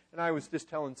on it, and I was just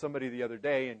telling somebody the other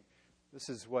day, and this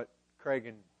is what Craig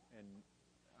and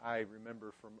I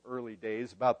remember from early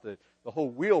days about the whole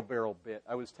wheelbarrow bit.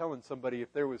 I was telling somebody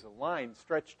if there was a line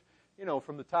stretched,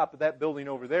 from the top of that building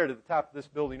over there to the top of this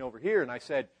building over here, and I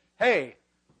said, hey,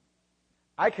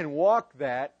 I can walk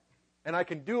that, and I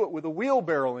can do it with a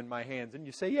wheelbarrow in my hands. And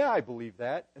you say, yeah, I believe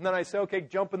that. And then I say, okay,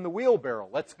 jump in the wheelbarrow.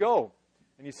 Let's go.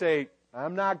 And you say,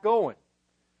 I'm not going.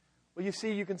 Well, you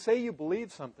see, you can say you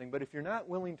believe something, but if you're not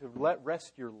willing to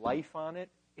rest your life on it,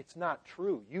 it's not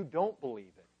true. You don't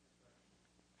believe it.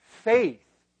 Faith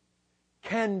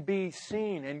can be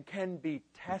seen and can be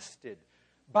tested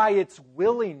by its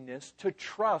willingness to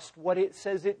trust what it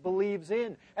says it believes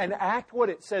in and act what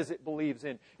it says it believes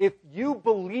in. If you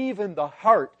believe in the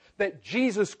heart that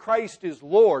Jesus Christ is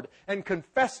Lord and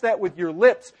confess that with your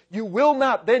lips, you will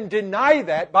not then deny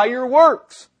that by your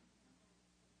works.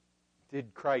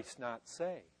 Did Christ not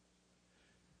say?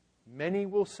 Many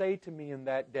will say to me in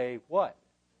that day, what?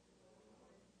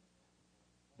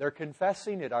 They're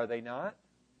confessing it, are they not?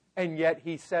 And yet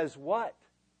He says what?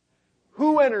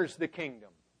 Who enters the kingdom?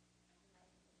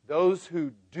 Those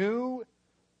who do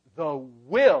the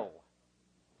will.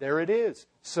 There it is.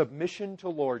 Submission to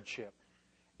lordship.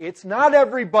 It's not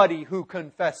everybody who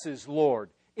confesses Lord.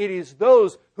 It is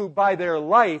those who by their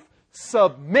life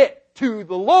submit to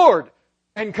the Lord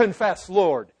and confess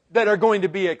Lord that are going to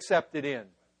be accepted in.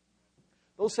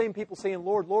 Those same people saying,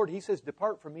 Lord, Lord, He says,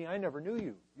 depart from me, I never knew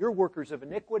you. You're workers of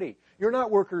iniquity. You're not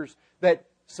workers that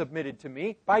submitted to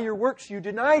me. By your works you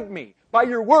denied me. By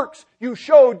your works you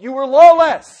showed you were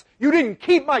lawless. You didn't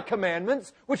keep my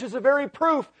commandments, which is a very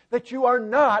proof that you are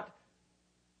not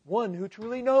one who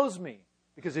truly knows me.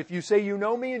 Because if you say you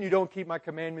know me and you don't keep my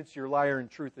commandments, you're a liar and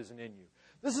truth isn't in you.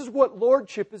 This is what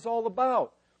lordship is all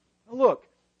about. Now look,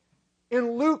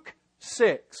 in Luke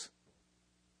 6,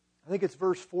 I think it's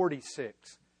verse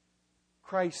 46,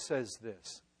 Christ says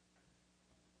this,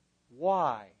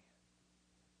 why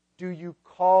do you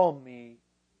call me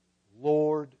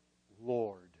Lord,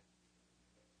 Lord,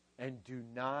 and do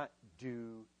not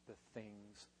do the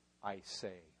things I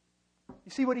say?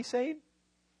 You see what He's saying?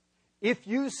 If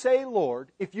you say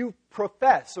Lord, if you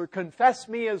profess or confess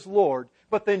me as Lord,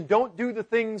 but then don't do the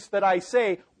things that I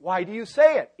say, why do you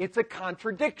say it? It's a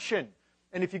contradiction.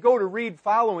 And if you go to read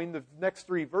following the next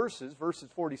three verses, verses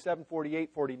 47, 48,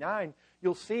 49,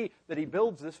 you'll see that He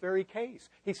builds this very case.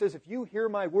 He says, if you hear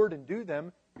my word and do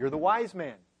them, you're the wise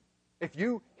man. If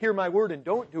you hear my word and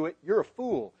don't do it, you're a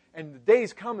fool. And the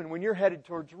day's coming when you're headed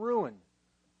towards ruin.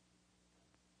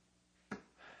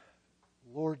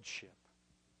 Lordship.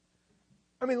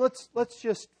 I mean, let's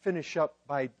just finish up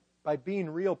by being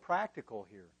real practical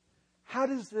here. How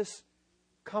does this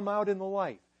come out in the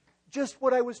life? Just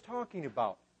what I was talking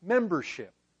about.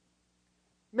 Membership.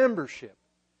 Membership.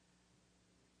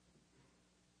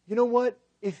 You know what?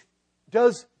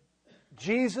 Does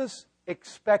Jesus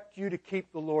expect you to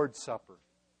keep the Lord's Supper?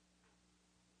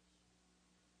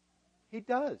 He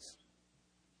does.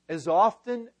 As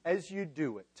often as you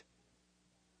do it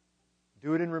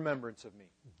in remembrance of me.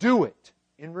 Do it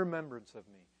in remembrance of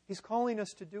me. He's calling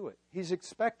us to do it. He's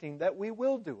expecting that we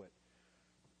will do it.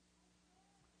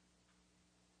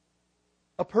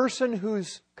 A person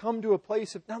who's come to a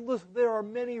place of, now look, there are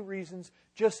many reasons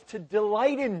just to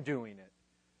delight in doing it.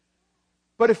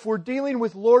 But if we're dealing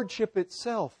with lordship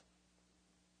itself,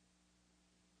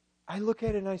 I look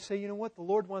at it and I say, you know what? The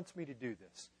Lord wants me to do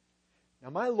this. Now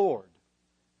my Lord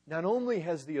not only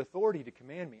has the authority to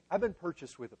command me, I've been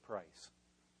purchased with a price.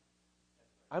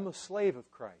 I'm a slave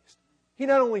of Christ. He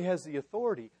not only has the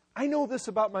authority, I know this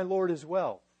about my Lord as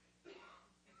well.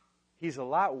 He's a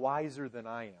lot wiser than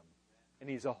I am. And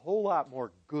He's a whole lot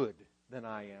more good than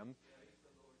I am.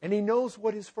 And He knows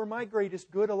what is for my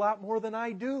greatest good a lot more than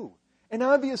I do. And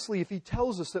obviously, if He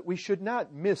tells us that we should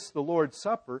not miss the Lord's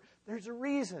Supper, there's a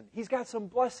reason. He's got some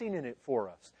blessing in it for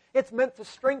us. It's meant to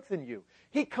strengthen you.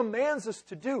 He commands us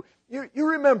to do. You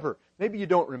remember, maybe you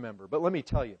don't remember, but let me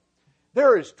tell you.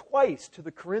 There is twice to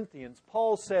the Corinthians,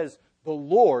 Paul says, the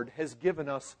Lord has given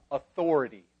us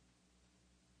authority.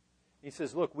 He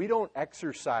says, look, we don't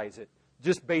exercise it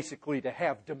just basically to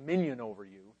have dominion over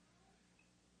you.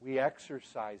 We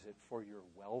exercise it for your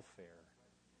welfare.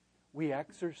 We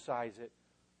exercise it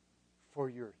for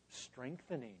your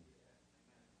strengthening.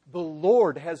 The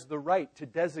Lord has the right to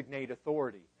designate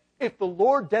authority. If the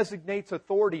Lord designates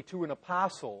authority to an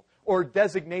apostle, or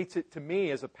designates it to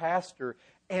me as a pastor,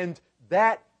 and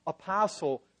that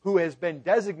apostle who has been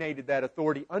designated that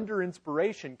authority under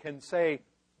inspiration can say,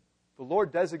 the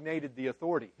Lord designated the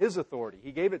authority, His authority.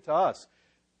 He gave it to us.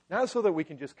 Not so that we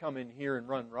can just come in here and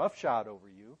run roughshod over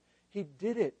you. He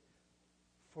did it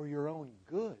for your own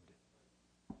good.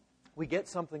 We get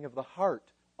something of the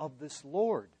heart of this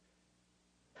Lord.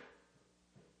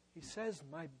 He says,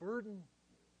 my burden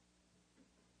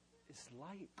is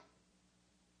light.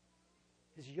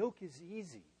 His yoke is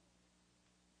easy.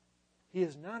 He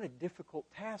is not a difficult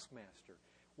taskmaster.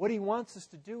 What He wants us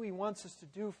to do, He wants us to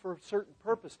do for a certain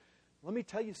purpose. Let me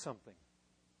tell you something.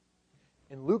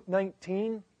 In Luke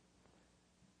 19,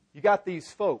 you got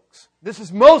these folks. This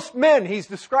is most men He's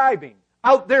describing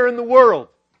out there in the world.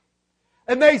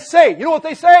 And they say, you know what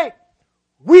they say?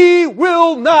 We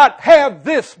will not have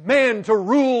this man to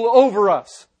rule over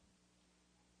us.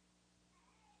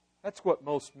 That's what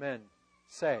most men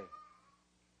say.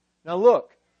 Now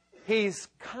look, He's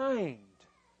kind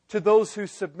to those who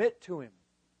submit to Him.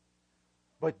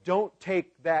 But don't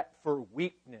take that for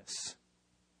weakness.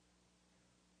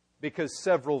 Because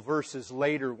several verses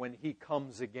later, when He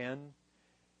comes again,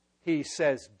 He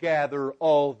says, gather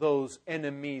all those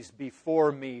enemies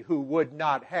before me who would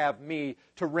not have me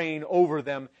to reign over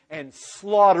them, and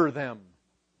slaughter them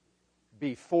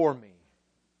before me.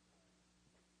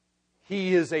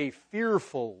 He is a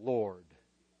fearful Lord,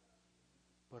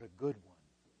 but a good one.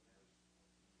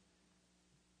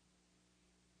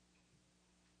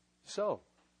 So,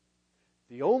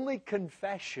 the only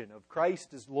confession of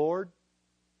Christ as Lord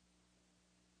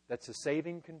that's a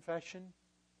saving confession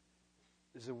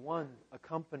is the one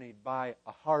accompanied by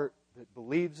a heart that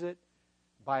believes it,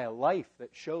 by a life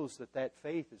that shows that that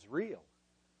faith is real.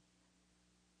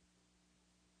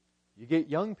 You get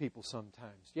young people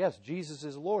sometimes. Yes, Jesus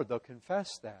is Lord. They'll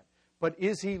confess that. But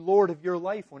is He Lord of your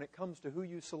life when it comes to who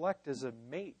you select as a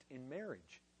mate in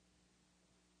marriage?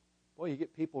 Boy, you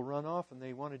get people run off and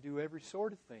they want to do every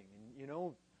sort of thing.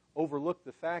 And, overlook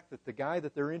the fact that the guy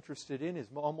that they're interested in is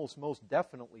almost most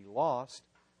definitely lost.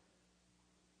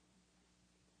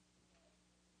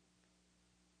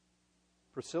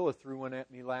 Priscilla threw one at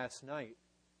me last night.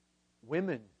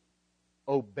 Women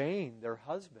obeying their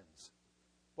husbands.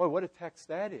 Boy, what a text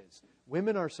that is.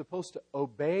 Women are supposed to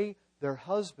obey their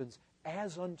husbands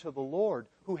as unto the Lord,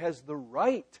 who has the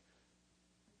right.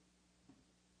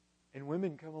 And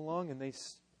women come along and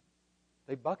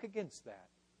they buck against that.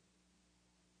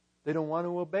 They don't want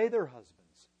to obey their husbands.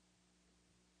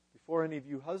 Before any of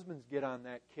you husbands get on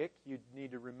that kick, you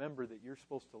need to remember that you're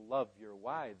supposed to love your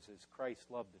wives as Christ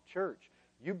loved the church.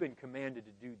 You've been commanded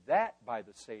to do that by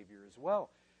the Savior as well.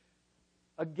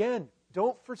 Again,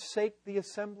 don't forsake the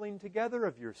assembling together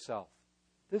of yourself.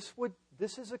 This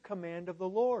is a command of the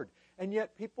Lord. And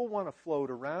yet people want to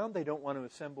float around. They don't want to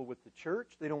assemble with the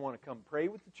church. They don't want to come pray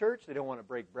with the church. They don't want to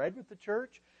break bread with the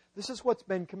church. This is what's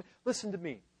been commanded. Listen to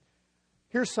me.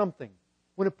 Here's something.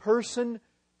 When a person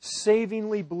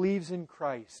savingly believes in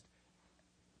Christ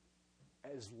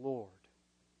as Lord,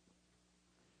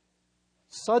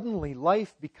 suddenly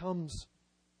life becomes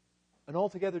an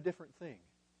altogether different thing.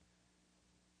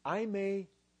 I may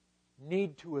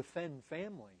need to offend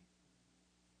family,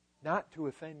 not to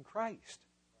offend Christ.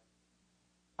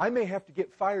 I may have to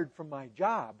get fired from my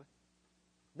job,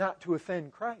 not to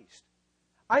offend Christ.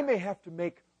 I may have to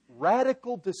make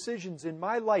radical decisions in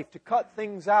my life to cut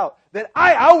things out that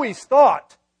I always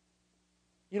thought,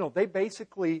 they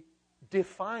basically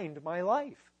defined my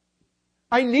life.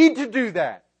 I need to do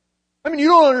that. You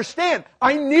don't understand.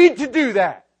 I need to do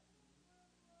that.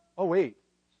 Oh, wait.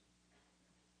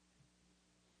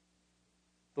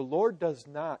 The Lord does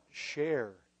not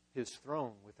share His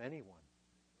throne with anyone.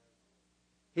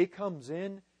 He comes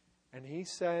in and He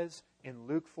says in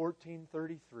Luke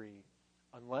 14:33,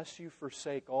 unless you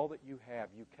forsake all that you have,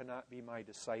 you cannot be my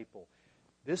disciple.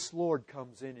 This Lord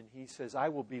comes in and He says, I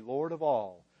will be Lord of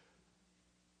all.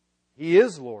 He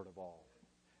is Lord of all.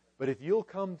 But if you'll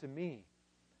come to me,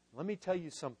 let me tell you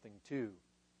something too.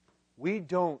 We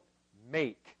don't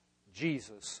make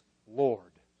Jesus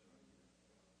Lord.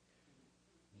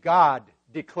 God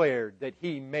declared that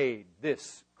He made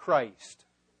this Christ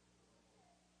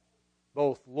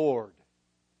both Lord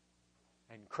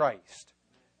and Christ.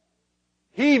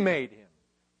 He made Him.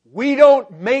 We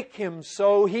don't make Him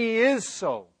so. He is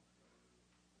so.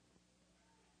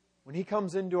 When He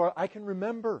comes into I can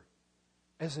remember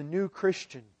as a new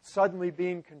Christian suddenly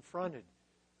being confronted.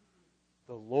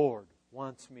 The Lord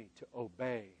wants me to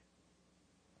obey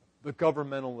the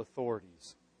governmental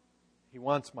authorities. He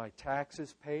wants my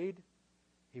taxes paid.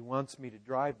 He wants me to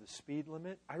drive the speed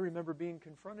limit. I remember being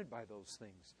confronted by those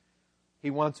things. He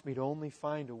wants me to only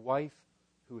find a wife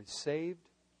who is saved.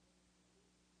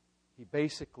 He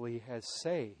basically has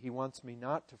say. He wants me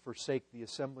not to forsake the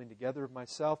assembling together of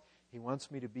myself. He wants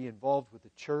me to be involved with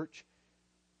the church.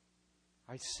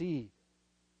 I see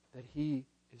that He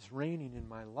is reigning in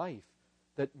my life.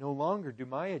 That no longer do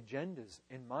my agendas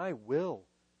and my will,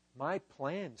 my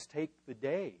plans take the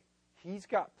day. He's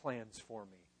got plans for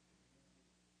me.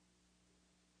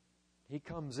 He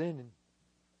comes in and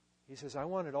He says, I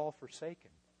want it all forsaken.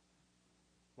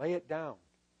 Lay it down.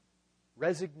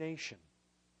 Resignation.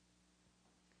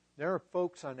 There are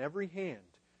folks on every hand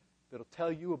that'll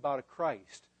tell you about a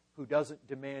Christ who doesn't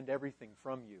demand everything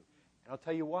from you. And I'll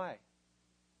tell you why.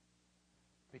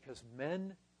 Because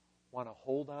men want to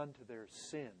hold on to their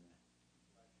sin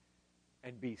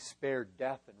and be spared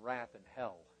death and wrath and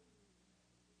hell.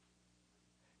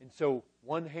 And so,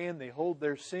 one hand they hold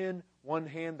their sin, one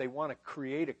hand they want to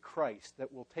create a Christ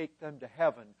that will take them to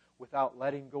heaven without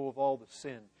letting go of all the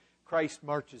sin. Christ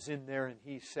marches in there and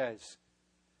He says,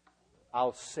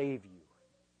 I'll save you,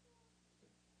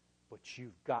 but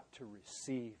you've got to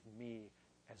receive me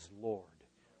as Lord.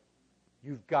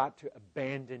 You've got to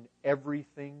abandon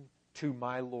everything to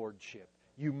my lordship.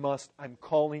 You must, I'm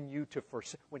calling you to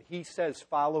forsake. When He says,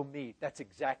 follow me, that's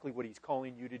exactly what He's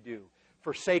calling you to do.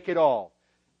 Forsake it all.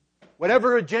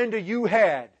 Whatever agenda you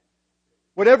had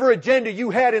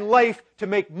in life to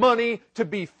make money, to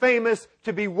be famous,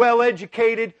 to be well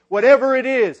educated, whatever it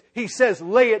is, He says,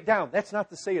 lay it down. That's not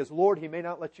to say as Lord, He may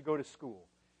not let you go to school.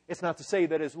 It's not to say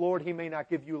that as Lord, He may not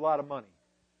give you a lot of money.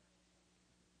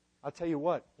 I'll tell you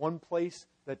what, one place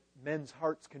that men's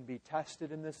hearts can be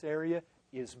tested in this area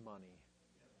is money.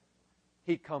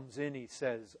 He comes in, He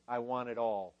says, I want it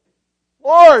all.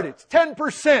 Lord, it's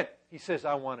 10%. He says,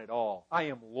 I want it all. I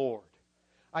am Lord.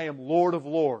 I am Lord of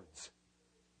lords.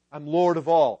 I'm Lord of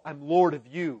all. I'm Lord of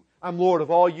you. I'm Lord of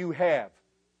all you have.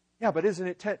 Yeah, but isn't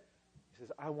it 10? He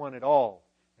says, I want it all.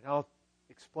 And I'll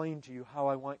explain to you how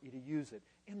I want you to use it.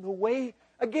 In the way,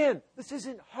 again, this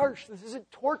isn't harsh. This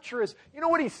isn't torturous. You know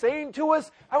what He's saying to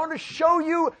us? I want to show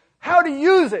you how to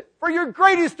use it for your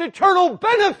greatest eternal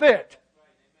benefit.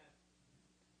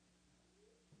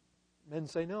 Men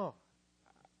say, no,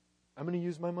 I'm going to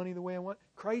use my money the way I want.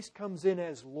 Christ comes in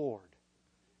as Lord,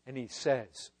 and He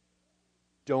says,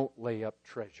 don't lay up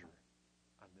treasure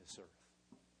on this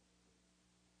earth.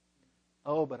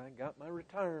 Oh, but I got my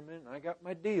retirement, I got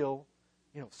my deal.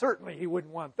 Certainly He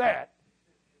wouldn't want that.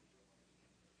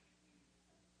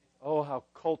 Oh, how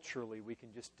culturally we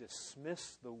can just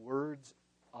dismiss the words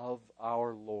of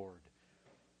our Lord.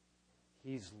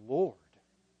 He's Lord.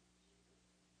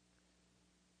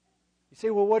 You say,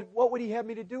 well, what would He have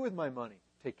me to do with my money?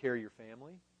 Take care of your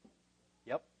family?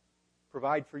 Yep.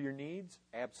 Provide for your needs?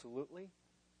 Absolutely.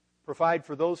 Provide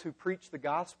for those who preach the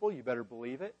gospel? You better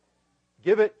believe it.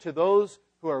 Give it to those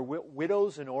who are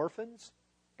widows and orphans?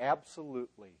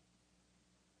 Absolutely.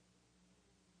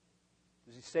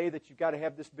 Does He say that you've got to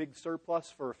have this big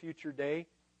surplus for a future day?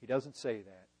 He doesn't say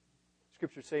that.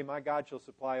 Scriptures say, my God shall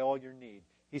supply all your need.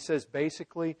 He says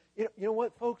basically, you know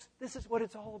what, folks? This is what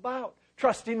it's all about.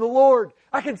 Trusting the Lord.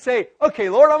 I can say, okay,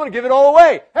 Lord, I'm going to give it all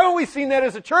away. Haven't we seen that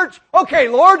as a church? Okay,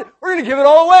 Lord, we're going to give it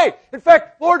all away. In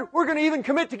fact, Lord, we're going to even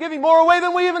commit to giving more away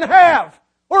than we even have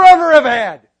or ever have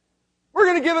had. We're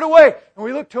going to give it away. And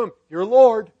we look to Him, you're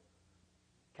Lord.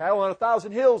 Cattle on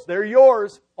 1,000 hills, they're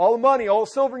yours. All the money, all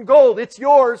the silver and gold, it's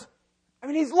yours. I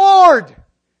mean, He's Lord.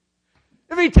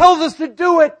 If He tells us to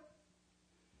do it,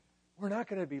 we're not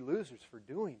going to be losers for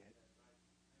doing it.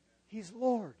 He's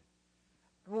Lord.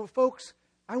 Well, folks,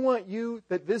 I want you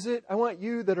that visit, I want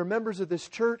you that are members of this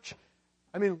church,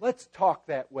 let's talk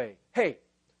that way. Hey,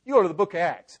 you go to the book of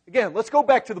Acts. Again, let's go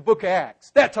back to the book of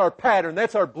Acts. That's our pattern.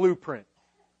 That's our blueprint.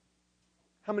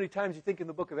 How many times do you think in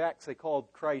the book of Acts they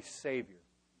called Christ Savior?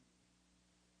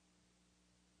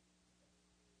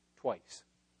 Twice.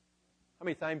 How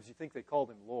many times do you think they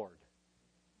called Him Lord?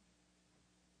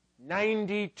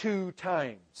 92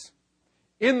 times.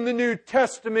 In the New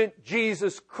Testament,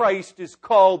 Jesus Christ is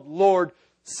called Lord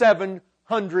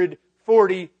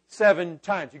 747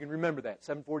 times. You can remember that.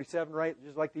 747, right?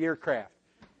 Just like the aircraft.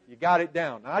 You got it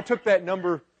down. Now, I took that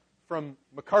number from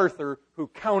MacArthur, who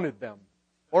counted them.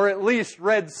 Or at least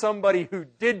read somebody who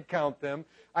did count them.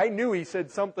 I knew he said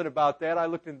something about that. I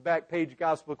looked in the back page,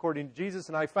 Gospel According to Jesus,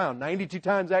 and I found 92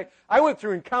 times. I went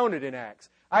through and counted in Acts.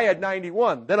 I had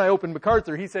 91. Then I opened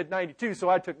MacArthur. He said 92, so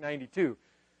I took 92.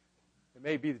 It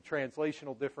may be the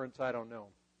translational difference. I don't know.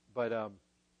 But,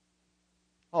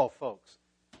 folks,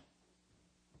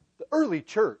 the early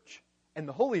church and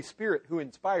the Holy Spirit who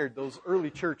inspired those early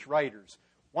church writers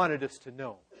wanted us to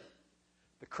know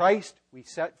the Christ we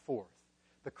set forth,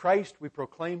 the Christ we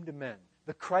proclaim to men,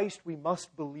 the Christ we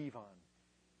must believe on.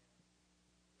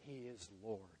 He is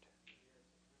Lord.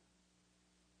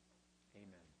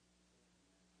 Amen.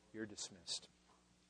 You're dismissed.